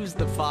 Who's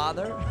the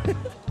father?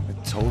 I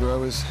told her I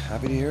was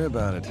happy to hear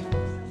about it.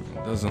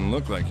 It doesn't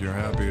look like you're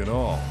happy at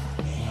all.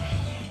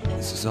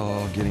 This is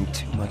all getting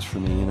too much for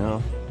me, you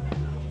know?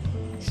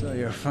 So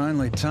you're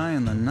finally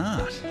tying the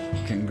knot.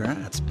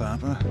 Congrats,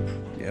 Papa.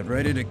 Get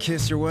ready to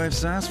kiss your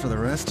wife's ass for the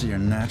rest of your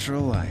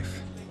natural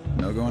life.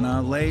 No going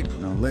out late,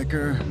 no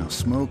liquor, no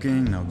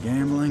smoking, no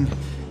gambling,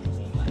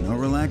 no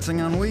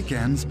relaxing on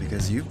weekends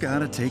because you've got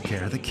to take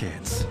care of the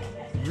kids.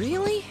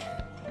 Really?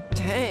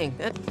 Dang,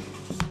 that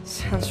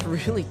sounds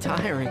really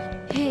tiring.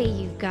 Hey,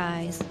 you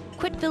guys.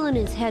 Quit filling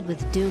his head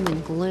with doom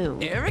and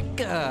gloom.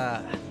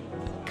 Erica!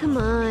 Come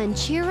on,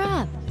 cheer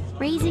up.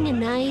 Raising a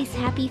nice,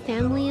 happy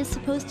family is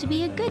supposed to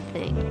be a good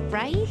thing,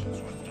 right?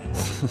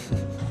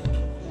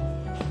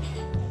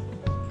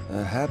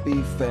 A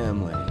happy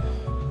family.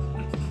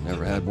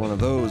 Never had one of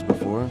those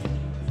before.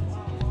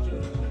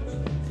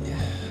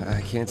 Yeah,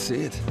 I can't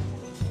see it.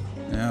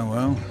 Yeah,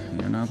 well,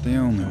 you're not the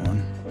only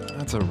one.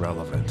 That's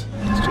irrelevant.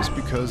 It's just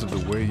because of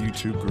the way you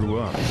two grew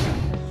up.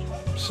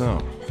 So,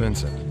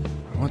 Vincent,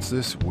 what's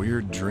this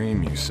weird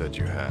dream you said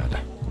you had?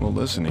 We'll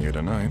listen to you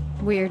tonight.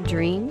 Weird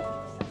dream?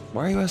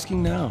 Why are you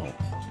asking now?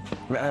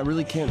 I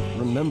really can't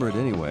remember it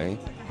anyway.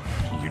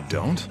 You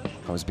don't?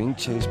 I was being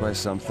chased by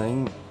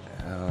something.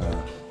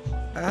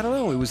 I don't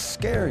know, it was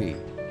scary.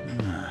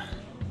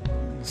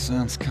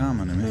 Sounds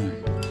common to me.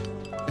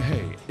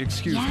 Hey,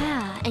 excuse me.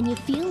 Yeah, and you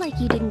feel like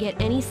you didn't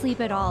get any sleep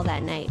at all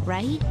that night,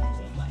 right?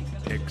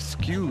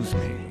 Excuse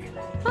me.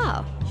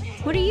 Oh,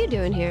 what are you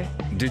doing here?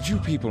 Did you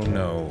people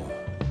know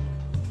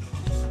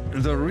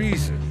the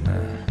reason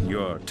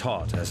you're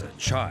taught as a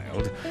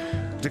child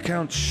to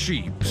count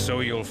sheep so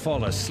you'll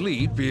fall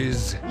asleep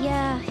is...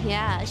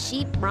 Yeah,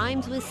 sheep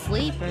rhymes with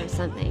sleep or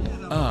something.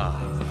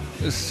 Ah,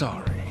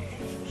 sorry.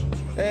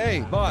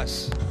 Hey,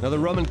 boss, another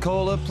rum and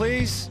cola,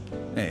 please?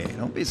 Hey,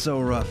 don't be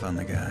so rough on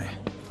the guy.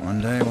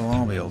 One day we'll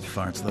all be old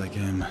farts like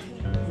him.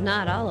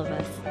 Not all of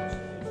us.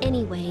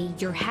 Anyway,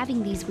 you're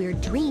having these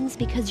weird dreams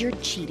because you're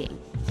cheating.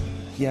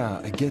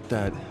 Yeah, I get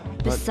that,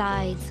 but...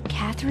 Besides,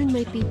 Catherine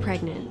might be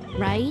pregnant,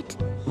 right?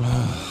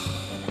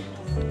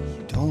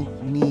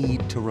 Don't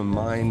need to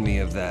remind me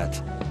of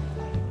that.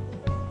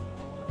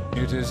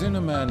 It is in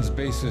a man's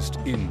basest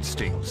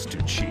instincts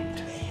to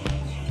cheat.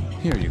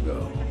 Here you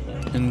go.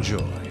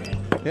 Enjoy.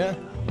 Yeah,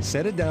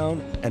 set it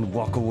down and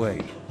walk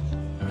away.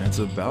 That's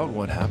about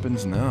what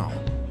happens now.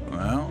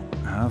 Well,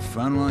 have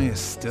fun while you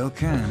still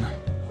can.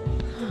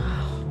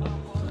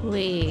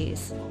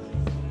 Please.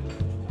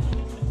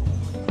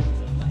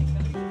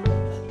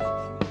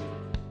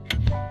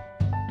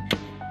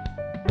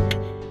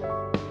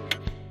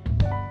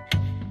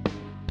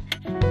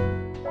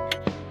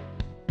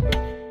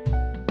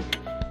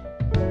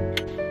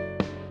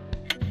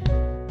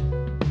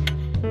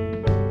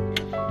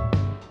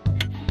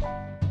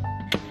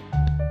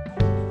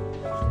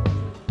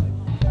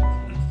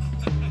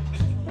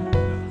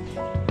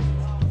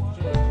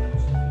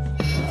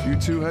 If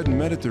you two hadn't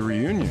met at the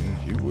reunion,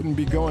 you wouldn't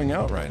be going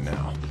out right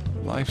now.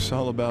 Life's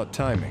all about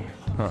timing,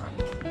 huh?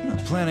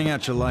 Planning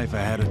out your life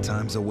ahead of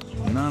time's a...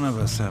 None of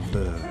us have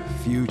the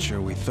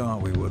future we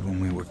thought we would when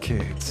we were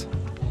kids.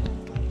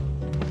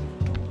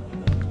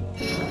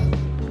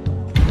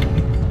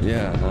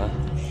 Yeah, huh?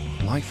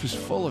 Life is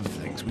full of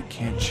things we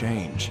can't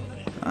change.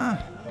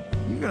 Ah,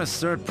 you gonna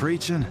start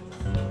preaching?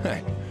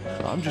 Hey,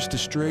 I'm just a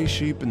stray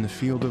sheep in the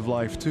field of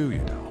life too, you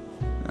know.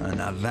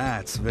 Now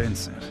that's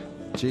Vincent.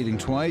 Cheating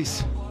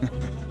twice?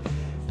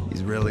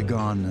 He's really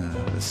gone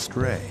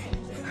astray.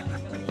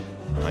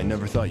 I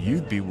never thought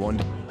you'd be one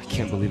to... I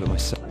can't believe it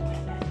myself.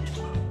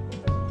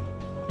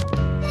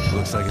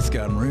 Looks like it's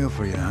gotten real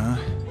for you, huh?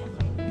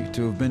 You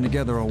two have been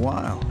together a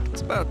while.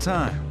 It's about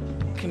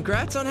time.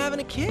 Congrats on having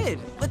a kid.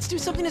 Let's do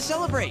something to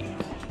celebrate.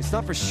 It's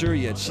not for sure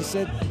yet. She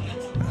said...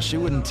 Well, she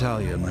wouldn't tell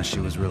you unless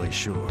she was really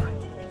sure.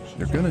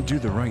 You're gonna do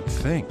the right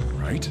thing,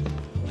 right?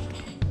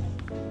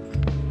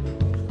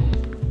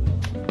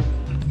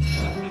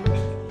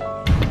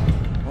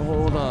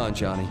 Hold on,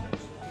 Johnny.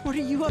 What are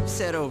you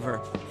upset over?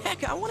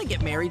 Heck, I want to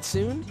get married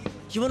soon.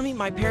 You want to meet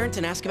my parents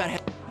and ask about how...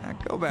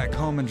 Go back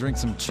home and drink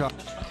some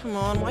chocolate. Come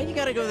on, why you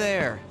gotta go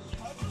there?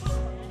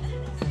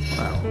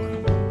 Well,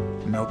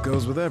 milk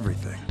goes with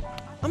everything.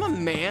 I'm a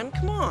man,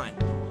 come on.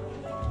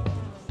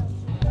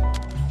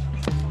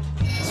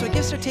 So I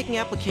guess they're taking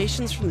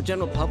applications from the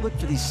general public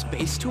for these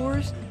space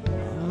tours?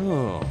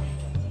 Oh,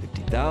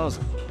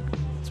 50,000.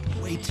 It's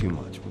way too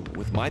much.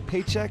 With my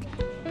paycheck,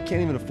 I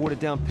can't even afford a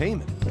down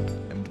payment.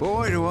 And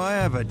boy, do I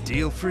have a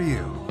deal for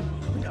you.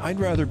 I'd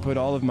rather put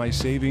all of my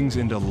savings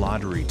into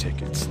lottery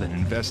tickets than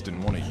invest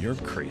in one of your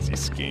crazy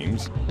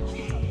schemes.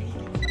 Man,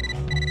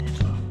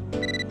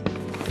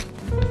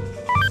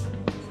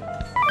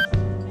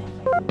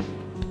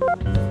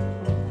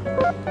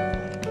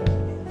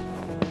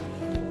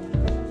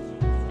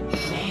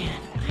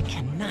 I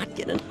cannot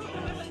get enough.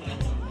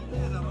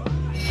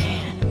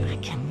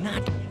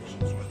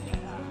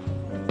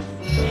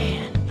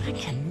 Man, I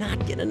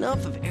cannot get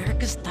enough of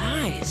Erica's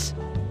thighs.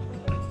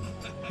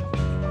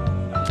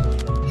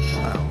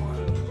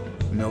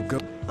 Milk.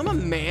 I'm a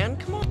man,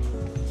 come on.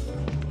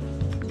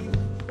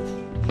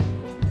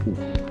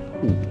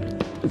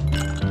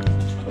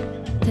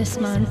 This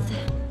month,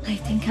 I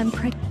think I'm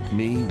pregnant.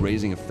 Me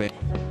raising a family.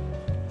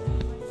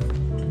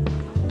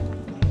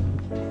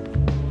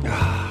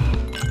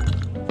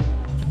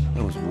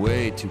 That was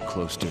way too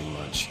close during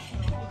lunch.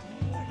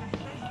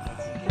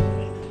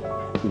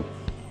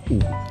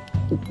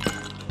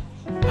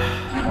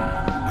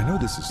 I know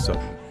this is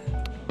sudden.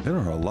 There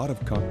are a lot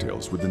of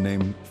cocktails with the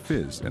name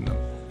Fizz in them.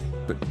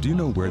 But do you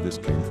know where this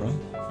came from?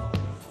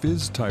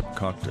 Fizz-type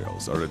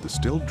cocktails are a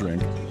distilled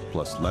drink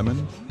plus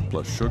lemon,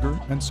 plus sugar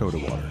and soda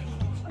water.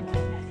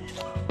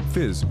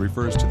 Fizz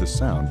refers to the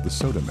sound the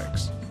soda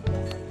makes.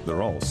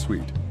 They're all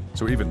sweet,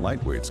 so even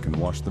lightweights can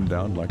wash them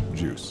down like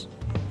juice.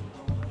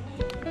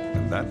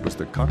 And that was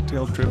the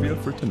cocktail trivia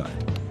for tonight.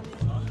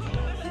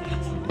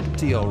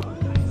 T.O.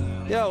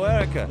 Yo,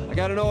 Erica, I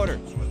got an order.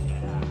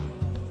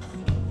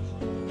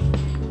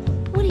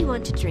 What do you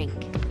want to drink?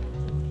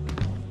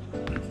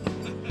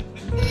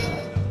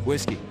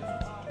 Whiskey.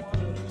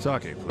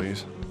 Sake,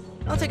 please.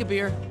 I'll take a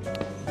beer.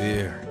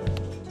 Beer.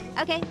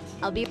 Okay,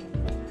 I'll be...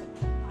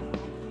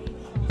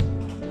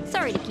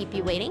 Sorry to keep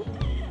you waiting.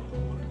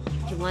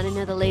 You want to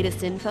know the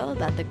latest info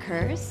about the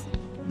curse?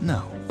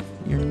 No.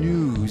 Your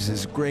news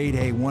is grade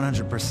A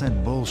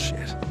 100%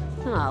 bullshit.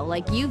 Oh,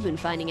 like you've been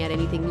finding out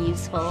anything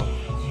useful.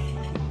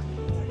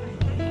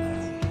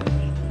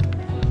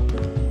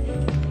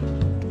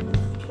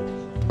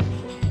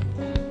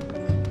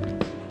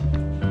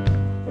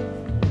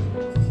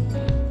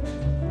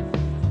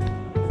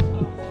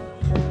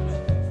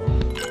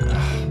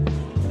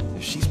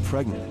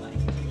 Pregnant.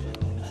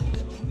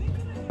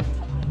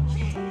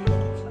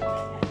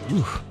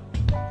 Oof.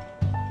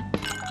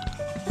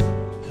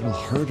 It'll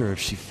hurt her if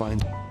she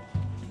finds...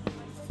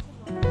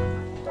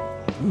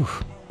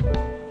 Oof.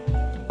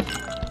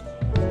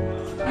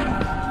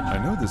 I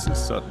know this is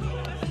sudden.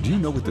 Do you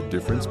know what the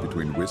difference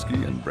between whiskey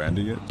and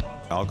brandy is?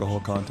 Alcohol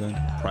content?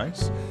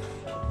 Price?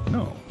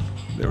 No.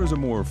 There is a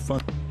more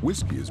fun...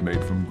 Whiskey is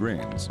made from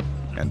grains,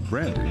 and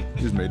brandy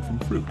is made from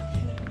fruit.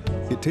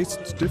 It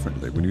tastes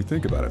differently when you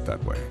think about it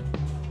that way.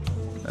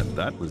 And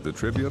that was the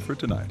trivia for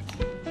tonight.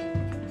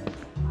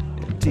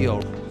 T.O.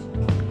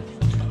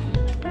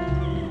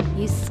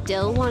 You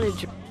still want to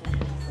drink?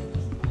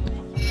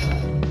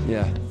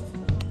 Yeah.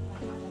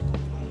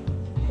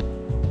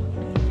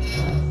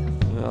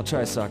 I'll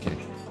try sake.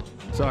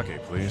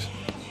 Sake, please.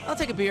 I'll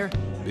take a beer.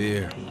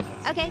 Beer.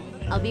 Okay,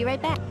 I'll be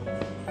right back.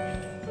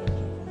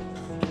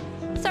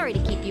 Sorry to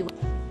keep you...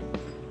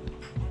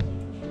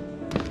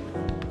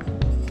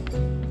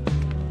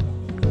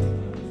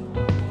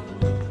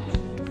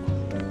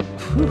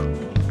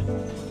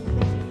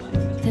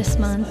 This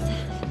month,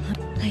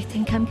 I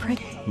think I'm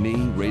pregnant. Me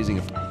raising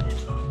a...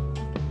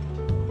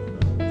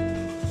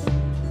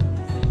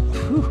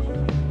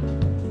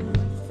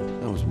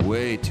 That was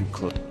way too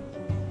close.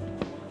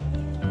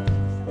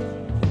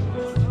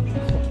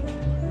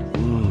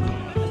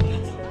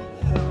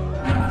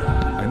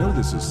 I know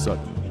this is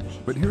sudden,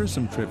 but here is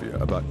some trivia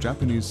about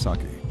Japanese sake,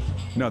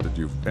 now that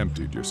you've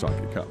emptied your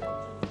sake cup.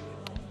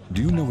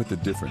 Do you know what the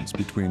difference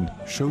between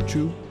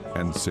shochu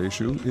and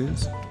seishu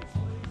is?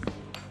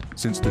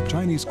 Since the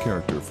Chinese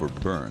character for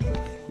burn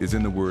is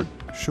in the word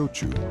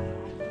shochu,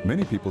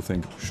 many people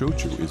think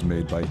shochu is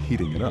made by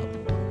heating it up.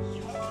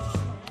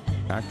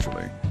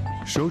 Actually,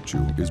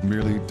 shochu is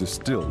merely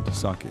distilled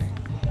sake.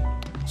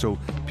 So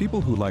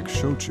people who like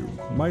shochu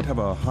might have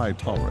a high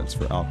tolerance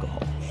for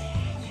alcohol.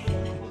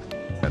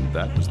 And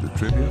that was the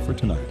trivia for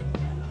tonight.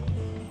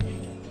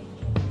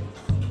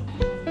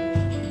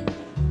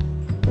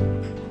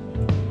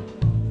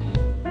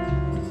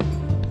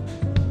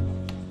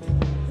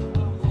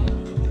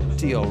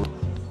 Deal.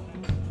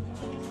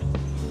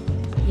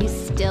 You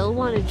still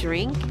want a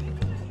drink?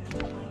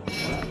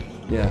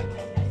 Yeah.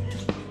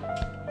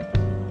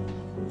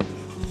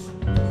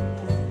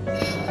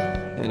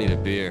 I need a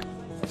beer.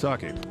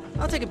 Sake.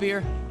 I'll take a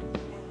beer.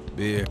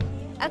 Beer.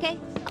 Okay.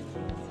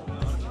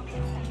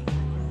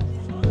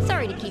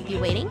 Sorry to keep you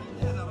waiting.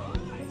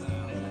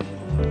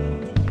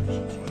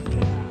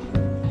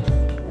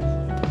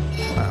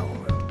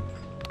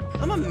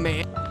 I'm a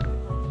man.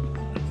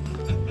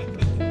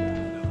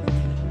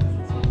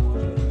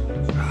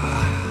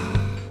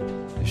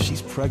 If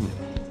she's pregnant.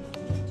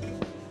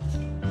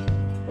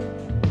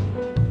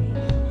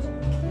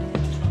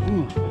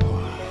 Ooh,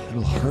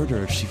 it'll hurt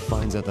her if she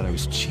finds out that I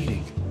was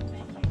cheating.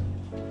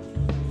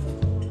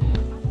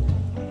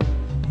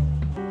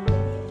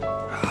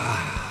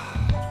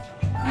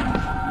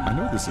 I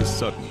know this is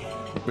sudden,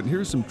 but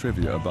here's some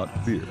trivia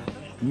about beer,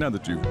 now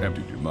that you've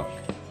emptied your mug.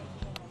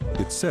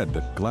 It's said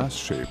that glass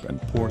shape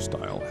and pour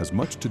style has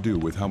much to do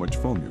with how much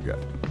foam you get.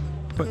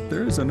 But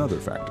there's another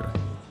factor.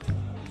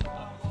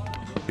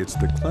 It's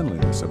the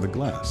cleanliness of the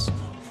glass.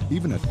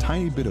 Even a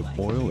tiny bit of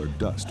oil or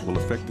dust will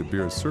affect the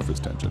beer's surface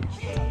tension,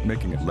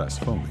 making it less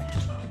foamy.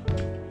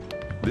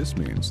 This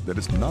means that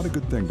it's not a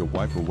good thing to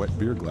wipe a wet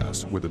beer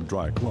glass with a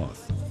dry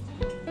cloth.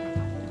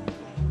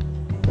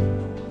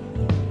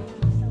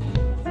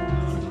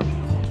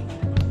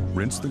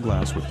 Rinse the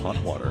glass with hot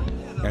water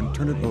and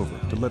turn it over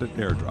to let it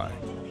air dry.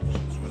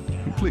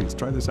 Please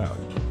try this out.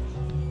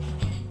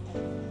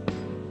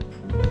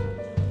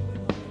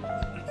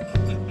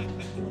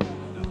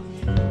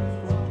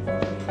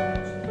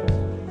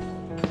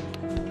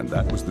 And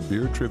that was the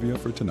beer trivia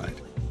for tonight.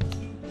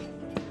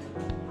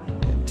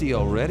 Empty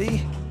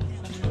already?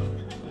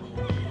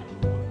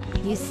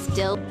 You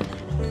still...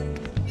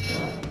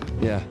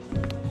 Yeah.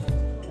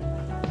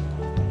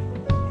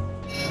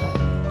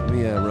 Give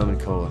me a rum and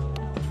cola.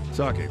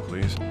 Sake,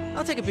 please.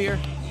 I'll take a beer.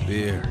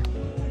 Beer.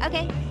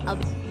 Okay, I'll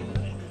be...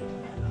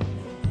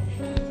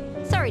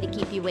 Sorry to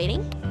keep you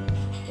waiting.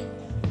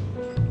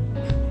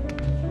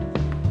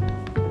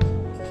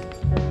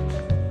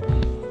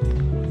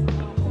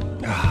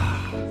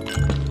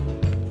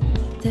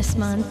 This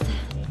month,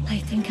 I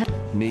think I...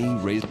 Me,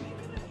 raise...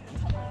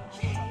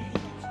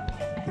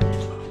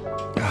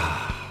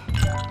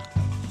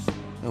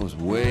 That was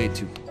way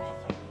too...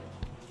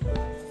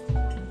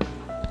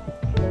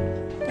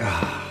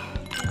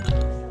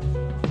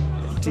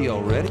 Empty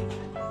already?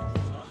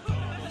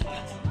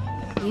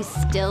 You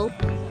still...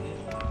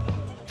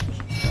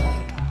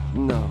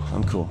 No,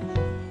 I'm cool.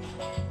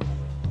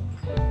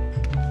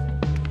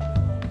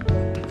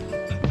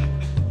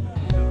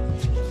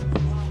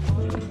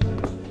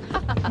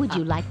 Would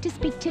you like to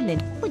speak to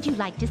Lynn? Would you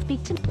like to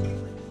speak to...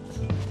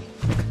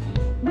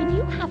 When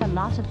you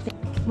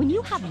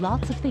have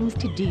lots of things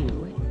to do...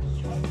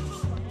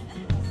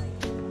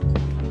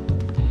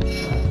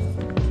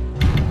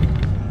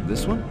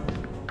 This one?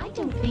 I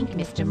don't think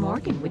Mr.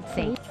 Morgan would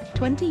say.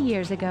 20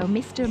 years ago,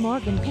 Mr.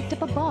 Morgan picked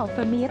up a ball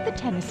for me at the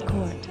tennis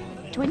court.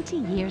 20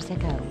 years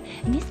ago,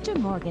 Mr.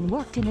 Morgan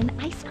worked in an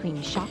ice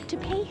cream shop to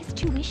pay his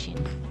tuition.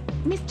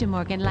 Mr.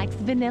 Morgan likes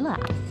vanilla.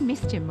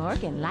 Mr.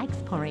 Morgan likes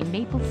pouring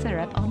maple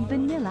syrup on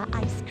vanilla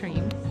ice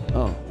cream.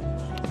 Oh.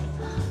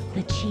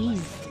 The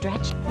cheese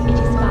stretch. It is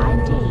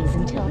 5 days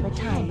until the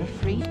time of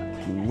free.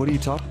 What are you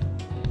talking?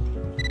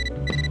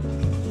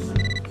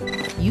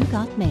 You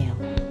got mail.